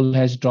oxygen level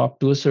has dropped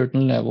to a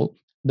certain level,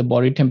 the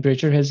body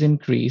temperature has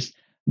increased,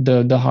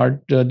 the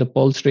heart, the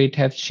pulse rate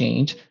has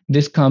changed,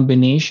 this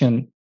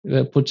combination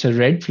puts a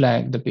red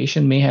flag. The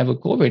patient may have a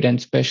COVID, and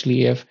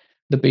especially if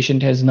the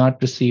patient has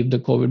not received the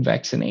COVID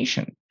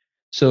vaccination.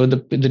 So the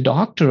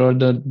doctor or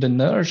the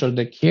nurse or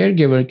the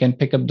caregiver can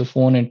pick up the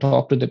phone and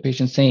talk to the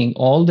patient saying,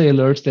 all the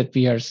alerts that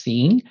we are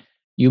seeing,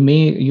 you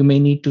may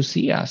need to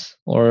see us,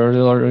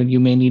 or you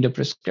may need a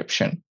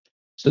prescription.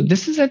 So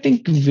this is, I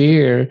think,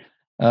 where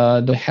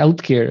the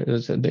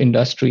healthcare, the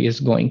industry is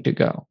going to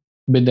go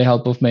with the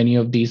help of many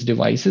of these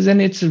devices. And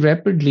it's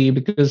rapidly,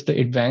 because the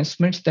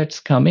advancements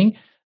that's coming,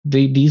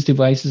 these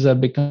devices are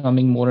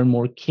becoming more and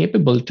more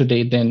capable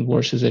today than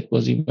versus it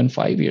was even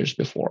 5 years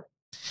before.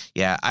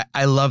 Yeah,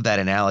 I love that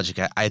analogy.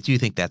 I do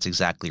think that's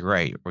exactly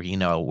right.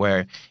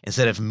 Where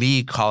instead of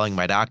me calling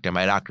my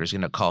doctor's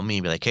going to call me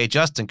and be like, "Hey,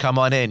 Justin, come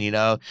on in.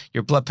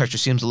 Your blood pressure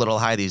seems a little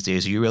high these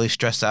days. Are you really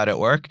stressed out at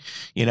work?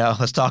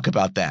 Let's talk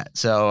about that."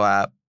 So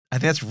I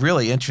think that's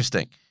really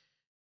interesting.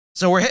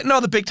 So we're hitting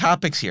all the big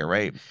topics here,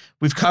 right?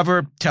 We've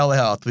covered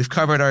telehealth. We've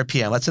covered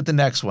RPM. Let's hit the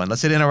next one.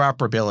 Let's hit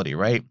interoperability,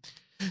 right?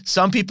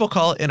 Some people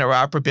call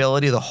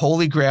interoperability the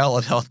holy grail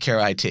of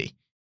healthcare IT.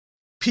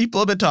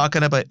 People have been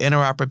talking about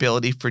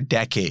interoperability for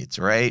decades,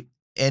 right?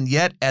 And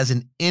yet, as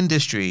an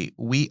industry,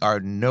 we are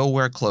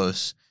nowhere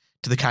close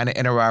to the kind of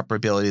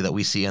interoperability that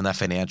we see in the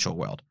financial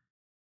world.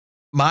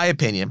 My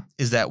opinion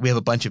is that we have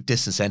a bunch of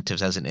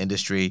disincentives as an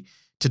industry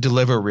to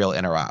deliver real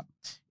interop.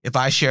 If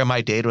I share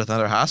my data with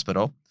another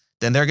hospital,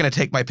 then they're going to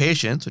take my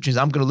patients, which means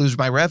I'm going to lose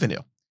my revenue.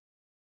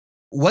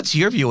 What's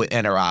your view of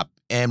interop?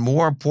 And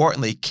more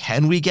importantly,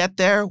 can we get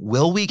there?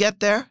 Will we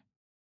get there?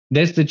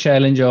 That's the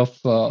challenge of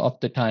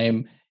the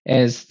time.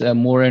 As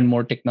more and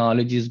more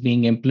technology is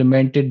being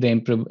implemented, the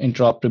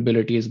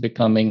interoperability is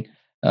becoming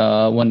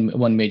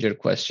one major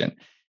question.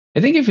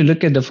 I think if you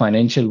look at the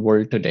financial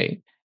world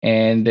today,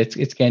 and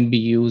it can be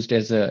used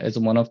as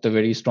one of the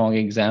very strong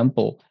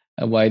example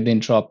why the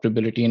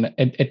interoperability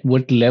and at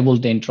what level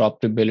the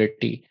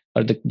interoperability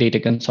or the data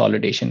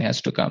consolidation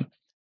has to come.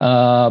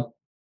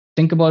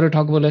 Think about it.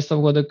 Let's talk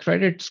about the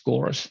credit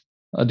scores.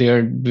 There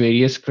are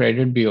various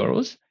credit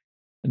bureaus.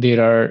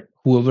 There are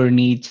whoever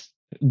needs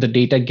the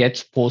data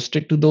gets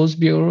posted to those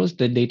bureaus,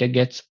 the data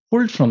gets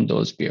pulled from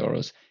those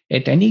bureaus.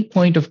 At any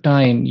point of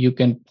time, you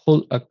can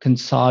pull a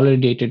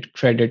consolidated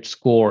credit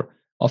score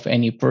of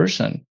any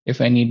person if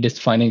any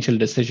financial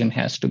decision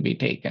has to be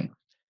taken.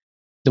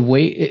 The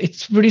way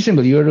it's pretty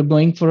simple. You're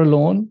going for a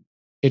loan,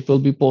 it will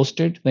be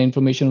posted, the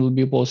information will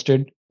be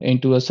posted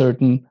into a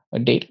certain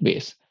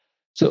database.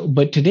 So,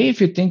 but today, if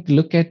you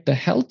look at the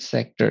health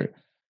sector,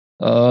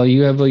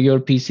 you have your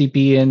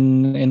PCP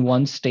in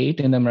one state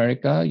in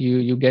America.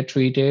 You get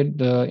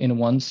treated in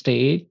one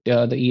state.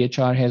 The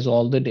EHR has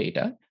all the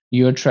data.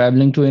 You're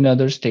traveling to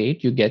another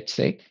state. You get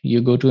sick.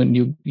 You go to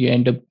you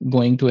end up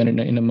going to an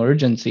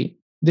emergency.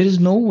 There is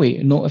no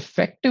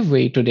effective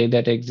way today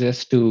that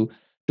exists to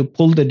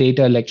pull the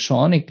data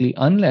electronically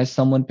unless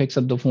someone picks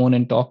up the phone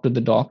and talk to the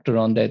doctor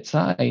on that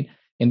side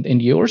in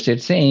your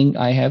state saying,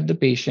 I have the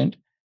patient.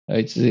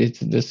 It's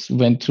this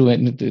went through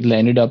and it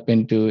landed up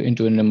into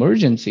an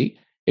emergency.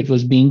 It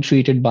was being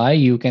treated by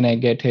you. Can I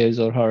get his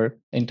or her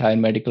entire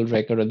medical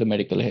record or the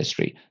medical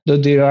history? Though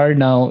there are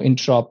now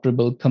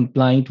interoperable,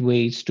 compliant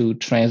ways to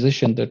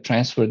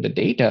transfer the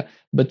data,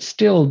 but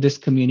still this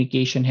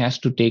communication has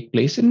to take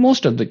place in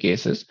most of the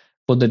cases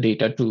for the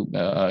data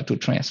to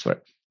transfer.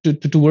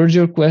 Towards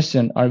your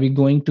question, are we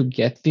going to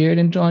get there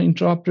in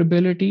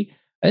interoperability?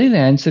 I think the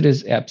answer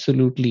is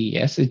absolutely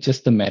yes. It's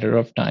just a matter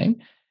of time.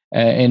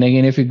 And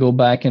again, if you go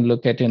back and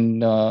look at in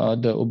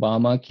the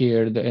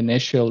Obamacare, the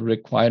initial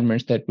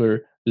requirements that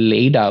were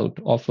laid out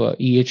of a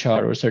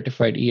EHR or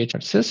certified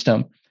EHR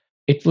system,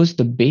 it was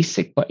the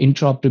basic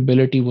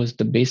interoperability was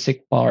the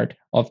basic part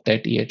of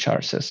that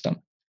EHR system.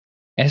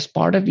 As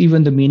part of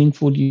even the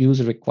meaningful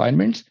use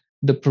requirements,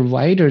 the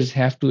providers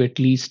have to at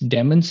least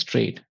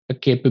demonstrate a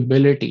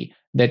capability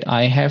that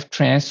I have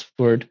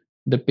transferred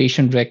the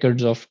patient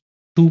records of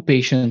 2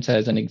 patients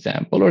as an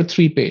example, or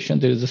 3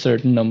 patients. There is a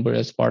certain number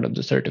as part of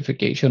the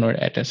certification or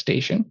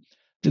attestation.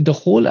 The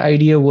whole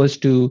idea was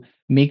to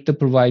make the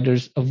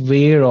providers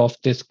aware of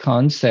this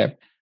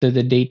concept that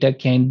the data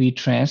can be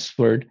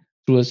transferred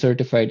through a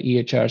certified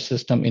EHR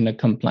system in a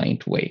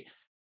compliant way.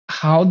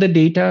 How the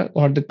data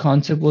or the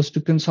concept was to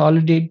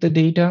consolidate the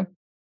data,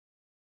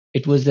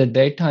 it was at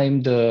that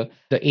time the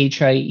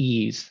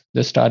HIEs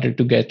that started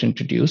to get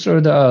introduced, or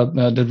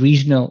the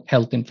regional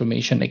health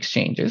information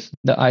exchanges.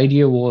 The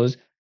idea was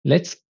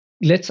let's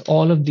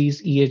all of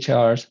these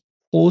EHRs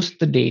post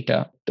the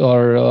data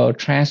or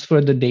transfer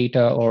the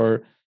data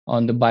or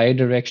on the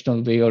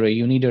bidirectional way or a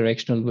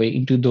unidirectional way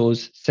into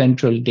those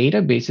central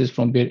databases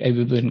from where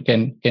everyone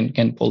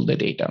can pull the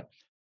data.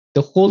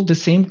 The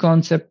same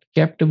concept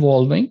kept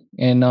evolving,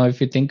 and now if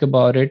you think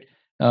about it,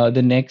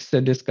 the next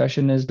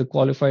discussion is the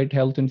qualified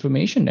health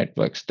information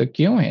networks, the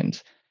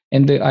QHINs,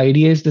 and the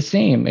idea is the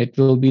same. It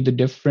will be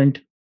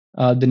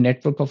the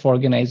network of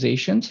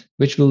organizations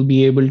which will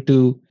be able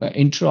to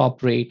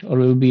interoperate or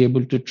will be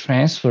able to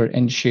transfer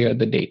and share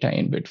the data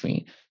in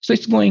between. So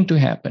it's going to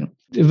happen.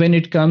 When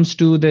it comes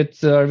to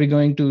that, are we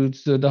going to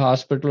the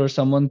hospital or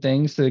someone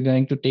thinks they're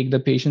going to take the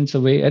patients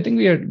away? I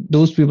think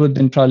those people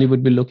then probably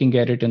would be looking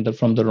at it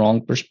from the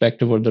wrong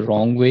perspective or the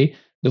wrong way.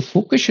 The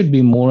focus should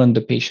be more on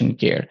the patient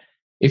care.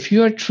 If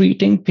you are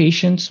treating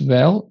patients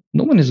well,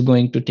 no one is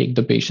going to take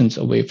the patients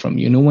away from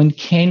you. No one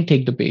can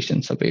take the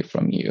patients away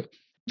from you.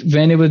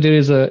 Whenever there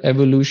is a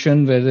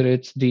evolution, whether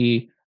it's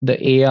the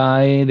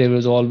AI, there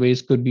was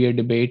always could be a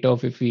debate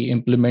of if we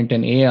implement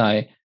an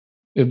AI,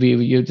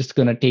 you're just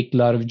going to take a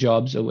lot of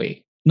jobs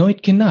away. No,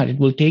 it cannot. It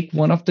will take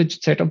one of the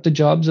set of the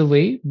jobs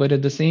away, but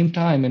at the same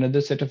time, another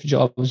set of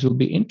jobs will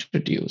be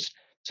introduced.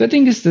 So I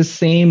think it's the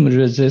same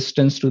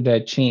resistance to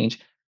that change.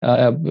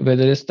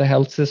 whether it's the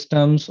health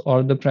systems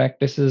or the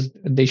practices,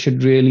 they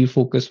should really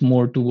focus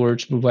more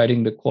towards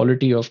providing the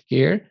quality of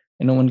care,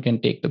 and no one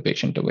can take the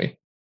patient away.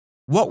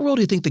 What role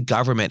do you think the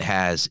government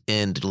has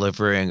in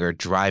delivering or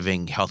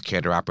driving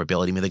healthcare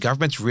interoperability? I mean, the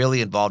government's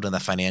really involved in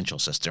the financial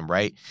system,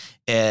 right?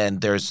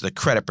 And there's the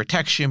credit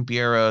protection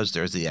bureaus,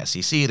 there's the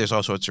SEC, there's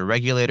all sorts of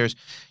regulators.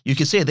 You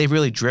can say they've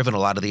really driven a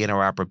lot of the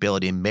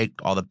interoperability and make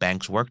all the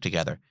banks work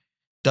together.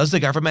 Does the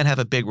government have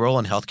a big role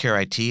in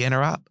healthcare IT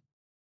interop?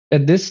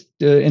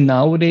 And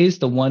nowadays,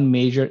 the one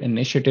major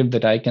initiative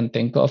that I can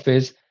think of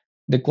is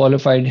the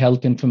Qualified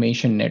Health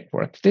Information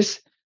Network.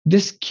 This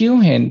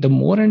QHIN, the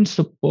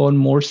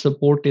more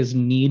support is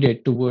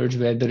needed towards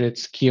whether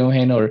it's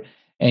QHIN or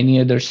any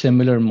other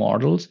similar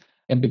models.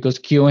 And because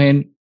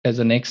QHIN, as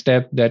a next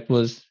step,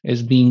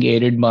 is being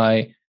aided by,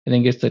 I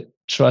think it's the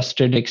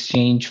Trusted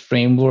Exchange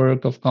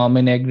Framework of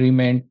Common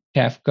Agreement,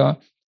 TAFCA,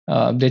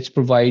 which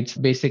provides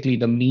basically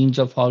the means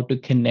of how to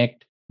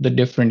connect the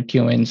different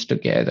QHINs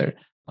together.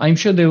 I'm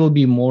sure there will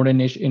be more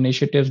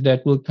initiatives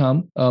that will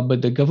come,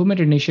 but the government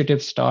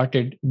initiative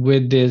started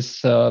with this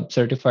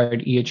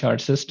certified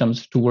EHR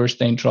systems towards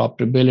the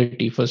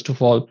interoperability. First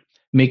of all,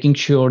 making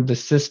sure the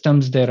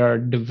systems that are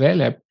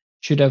developed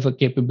should have a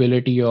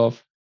capability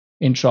of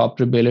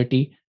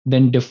interoperability,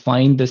 then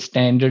define the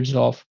standards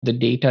of the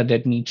data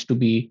that needs to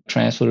be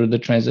transferred or the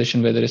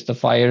transition, whether it's the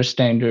FHIR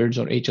standards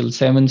or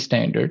HL7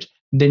 standards,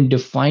 then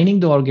defining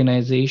the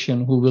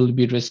organization who will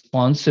be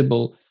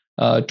responsible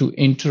to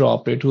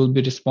interoperate, who will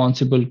be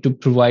responsible to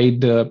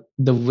provide the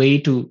way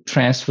to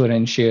transfer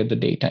and share the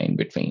data in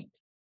between.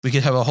 We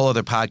could have a whole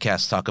other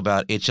podcast talk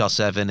about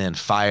HL7 and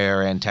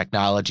FHIR and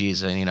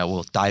technologies, and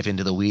we'll dive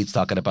into the weeds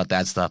talking about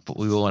that stuff. But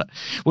we won't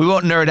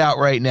nerd out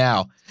right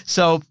now.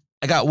 So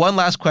I got one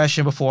last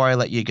question before I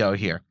let you go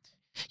here.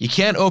 You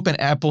can't open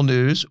Apple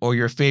News or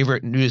your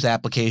favorite news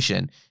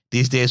application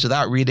these days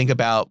without reading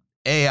about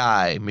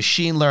AI,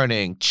 machine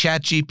learning,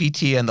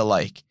 ChatGPT, and the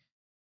like.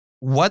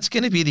 What's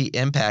going to be the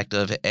impact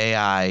of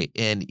AI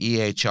in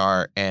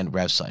EHR and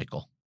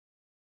RevCycle?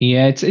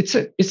 Yeah, it's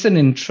an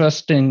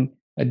interesting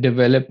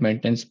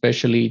development, and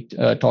especially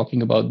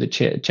talking about the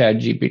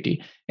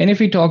ChatGPT. And if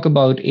we talk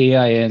about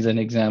AI as an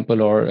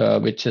example, or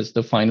which is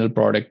the final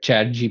product,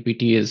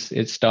 ChatGPT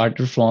it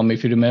started from.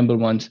 If you remember,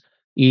 once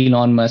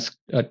Elon Musk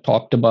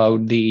talked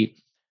about the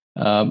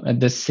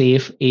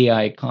safe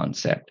AI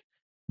concept,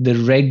 the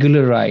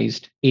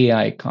regularized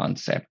AI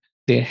concept.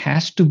 There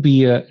has to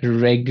be a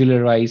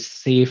regularized,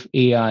 safe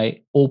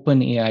AI,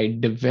 open AI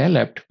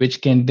developed,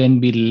 which can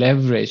then be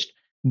leveraged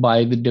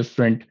by the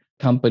different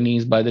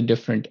companies, by the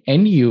different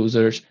end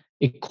users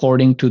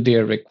according to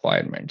their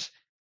requirements.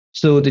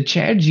 So the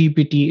Chat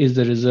GPT is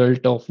the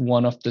result of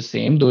one of the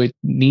same, though it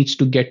needs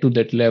to get to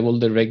that level.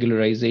 The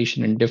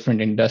regularization in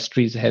different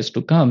industries has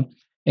to come.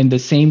 And the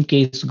same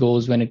case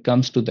goes when it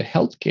comes to the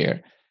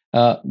healthcare.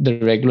 The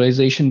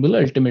regularization will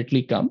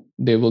ultimately come.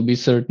 There will be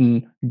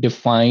certain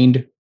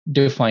defining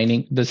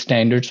the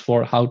standards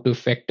for how to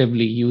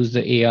effectively use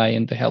the AI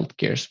in the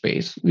healthcare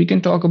space. We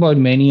can talk about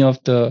many of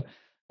the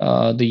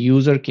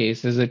user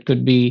cases. It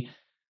could be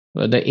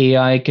the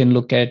AI can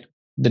look at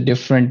the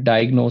different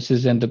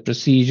diagnoses and the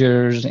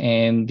procedures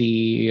and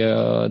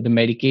the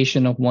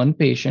medication of one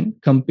patient,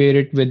 compare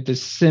it with the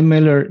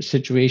similar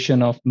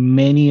situation of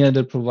many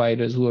other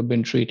providers who have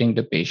been treating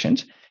the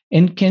patients,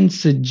 and can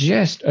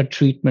suggest a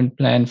treatment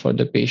plan for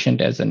the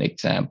patient as an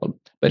example.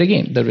 But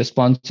again, the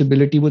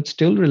responsibility would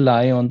still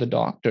rely on the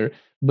doctor,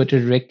 but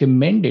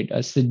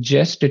a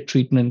suggested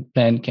treatment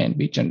plan can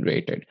be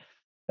generated.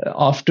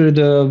 After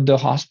the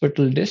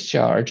hospital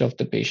discharge of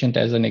the patient,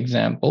 as an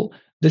example,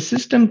 the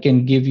system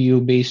can give you,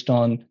 based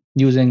on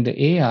using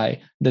the AI,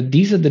 that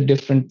these are the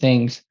different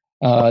things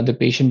the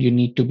patient you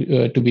need to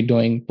be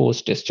doing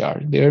post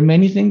discharge. There are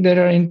many things that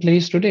are in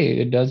place today.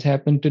 It does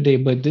happen today,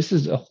 but this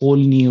is a whole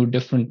new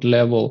different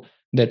level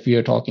that we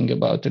are talking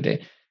about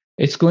today.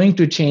 It's going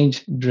to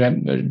change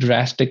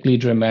drastically,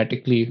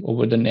 dramatically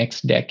over the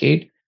next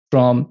decade,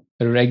 from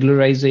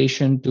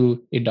regularization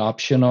to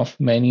adoption of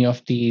many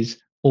of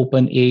these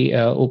open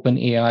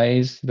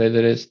AIs,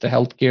 whether it's the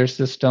healthcare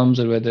systems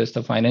or whether it's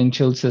the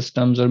financial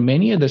systems or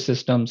many other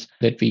systems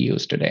that we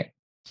use today.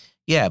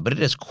 Yeah, but it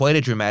is quite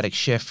a dramatic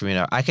shift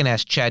from, I can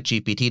ask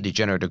ChatGPT to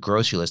generate a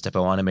grocery list if I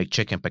want to make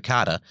chicken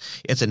piccata.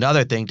 It's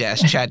another thing to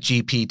ask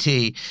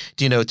ChatGPT,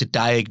 to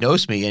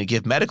diagnose me and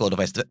give medical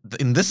advice.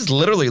 And this is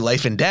literally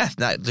life and death,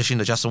 not just,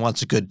 Justin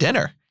wants a good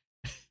dinner.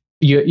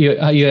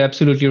 You're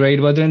absolutely right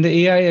about that. And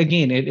the AI,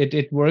 again,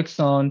 it works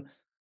on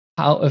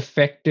how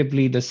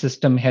effectively the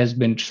system has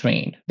been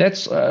trained.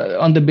 That's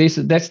on the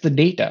basis, that's the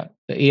data.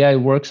 The AI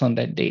works on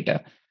that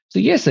data. So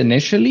yes,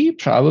 initially,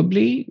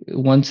 probably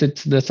once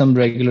some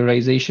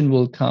regularization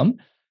will come,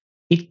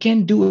 it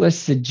can do a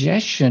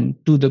suggestion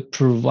to the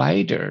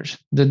providers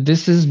that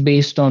this is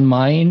based on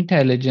my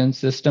intelligence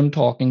system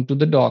talking to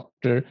the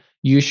doctor.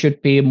 You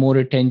should pay more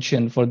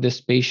attention for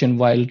this patient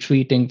while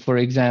treating, for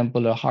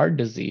example, a heart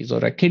disease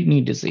or a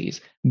kidney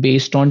disease,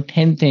 based on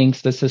 10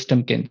 things the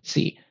system can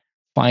see.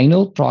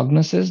 Final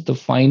prognosis, the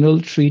final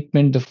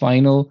treatment, the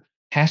final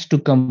has to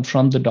come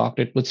from the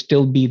doctor. It would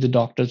still be the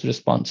doctor's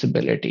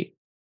responsibility.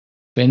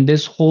 When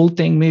this whole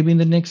thing, maybe in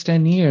the next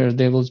 10 years,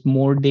 there was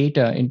more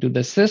data into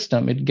the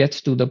system, it gets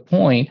to the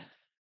point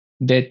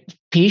that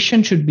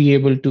patients should be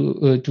able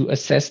to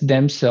assess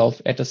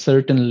themselves at a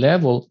certain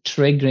level,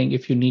 triggering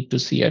if you need to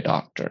see a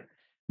doctor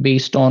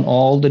based on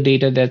all the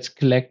data that's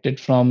collected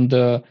from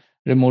the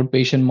remote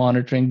patient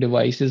monitoring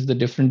devices, the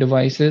different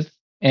devices,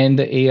 and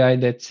the AI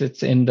that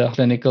sits in the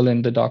clinical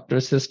and the doctor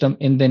system,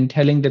 and then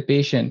telling the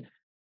patient,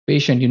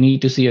 you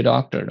need to see a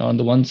doctor. On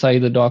the one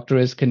side, the doctor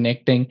is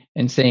connecting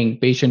and saying,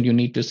 patient, you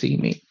need to see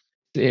me.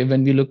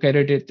 When we look at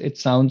it, it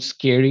sounds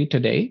scary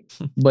today,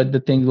 but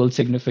the thing will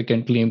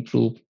significantly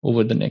improve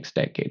over the next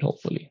decade,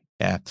 hopefully.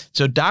 Yeah.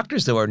 So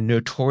doctors, though, are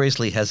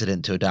notoriously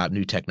hesitant to adopt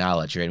new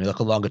technology. I mean, look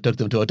how long it took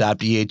them to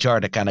adopt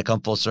EHR to kind of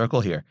come full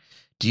circle here.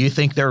 Do you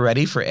think they're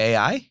ready for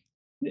AI?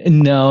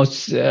 No,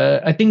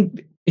 I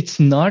think it's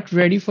not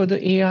ready for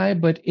the AI,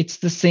 but it's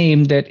the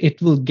same that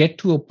it will get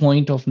to a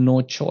point of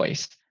no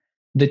choice.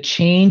 The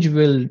change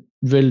will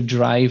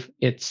drive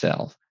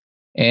itself.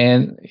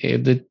 And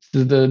the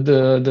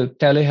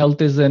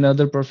telehealth is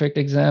another perfect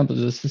example.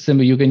 The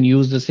system, you can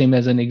use the same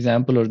as an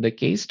example or the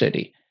case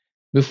study.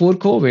 Before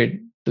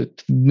COVID,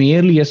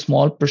 merely a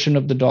small portion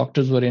of the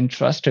doctors were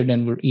entrusted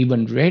and were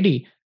even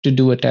ready to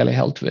do a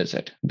telehealth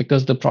visit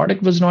because the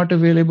product was not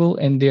available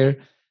and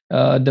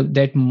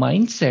that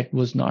mindset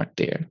was not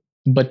there.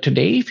 But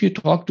today, if you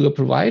talk to a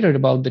provider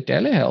about the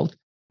telehealth,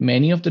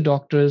 many of the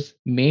doctors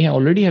may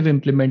already have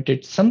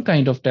implemented some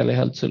kind of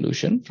telehealth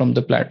solution from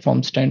the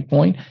platform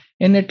standpoint,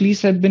 and at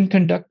least have been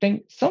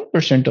conducting some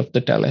percent of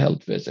the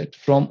telehealth visit,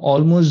 from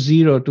almost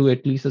zero to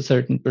at least a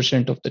certain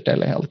percent of the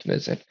telehealth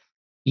visit.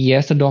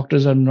 Yes, the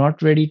doctors are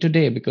not ready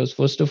today because,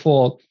 first of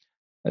all,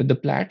 the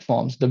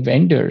platforms, the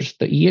vendors,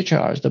 the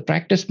EHRs, the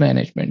practice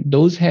management,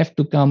 those have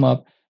to come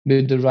up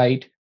with the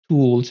right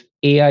tools,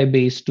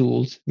 AI-based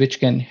tools, which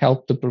can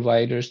help the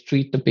providers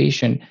treat the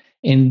patient.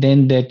 And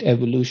then that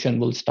evolution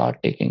will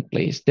start taking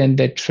place. Then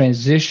that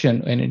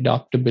transition and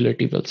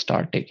adaptability will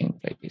start taking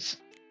place.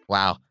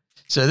 Wow.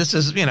 So this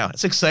is,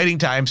 it's exciting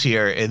times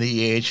here in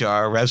the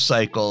EHR, rev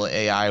cycle,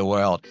 AI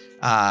world.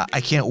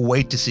 I can't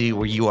wait to see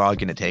where you are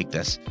going to take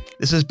this.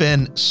 This has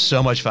been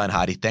so much fun,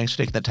 Hadi. Thanks for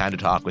taking the time to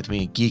talk with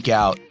me and geek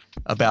out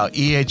about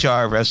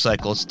EHR, rev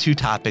cycles, two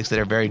topics that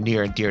are very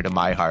near and dear to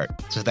my heart.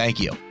 So thank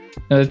you.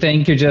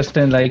 Thank you,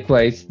 Justin.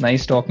 Likewise.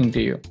 Nice talking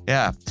to you.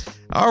 Yeah.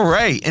 All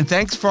right. And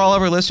thanks for all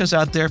of our listeners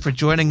out there for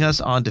joining us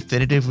on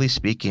Definitively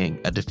Speaking,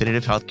 a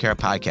Definitive Healthcare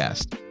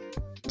podcast.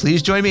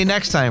 Please join me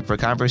next time for a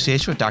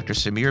conversation with Dr.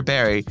 Samir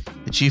Berry,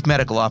 the Chief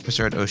Medical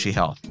Officer at Oshi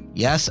Health.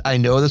 Yes, I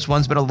know this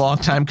one's been a long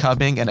time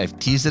coming, and I've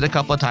teased it a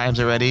couple of times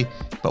already,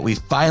 but we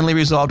finally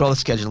resolved all the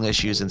scheduling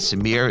issues, and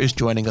Samir is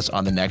joining us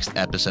on the next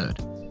episode.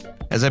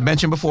 As I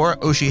mentioned before,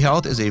 Oshi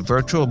Health is a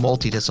virtual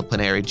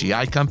multidisciplinary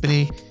GI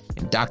company,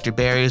 and Dr.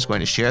 Berry is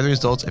going to share the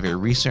results of a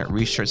recent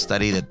research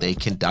study that they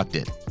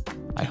conducted.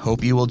 I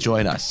hope you will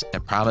join us. I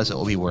promise it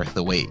will be worth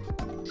the wait.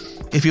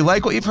 If you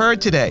like what you've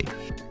heard today,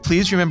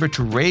 please remember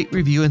to rate,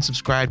 review, and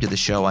subscribe to the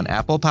show on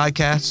Apple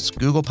Podcasts,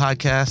 Google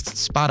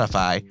Podcasts,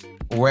 Spotify,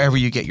 or wherever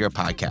you get your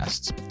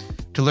podcasts.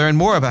 To learn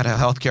more about how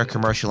healthcare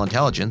commercial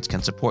intelligence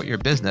can support your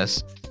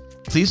business,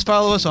 please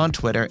follow us on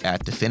Twitter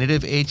at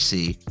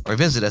DefinitiveHC or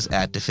visit us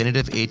at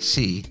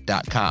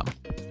definitivehc.com.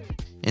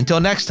 Until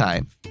next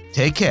time,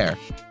 take care,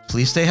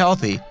 please stay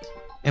healthy,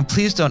 and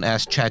please don't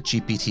ask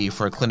ChatGPT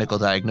for a clinical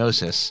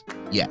diagnosis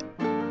yet.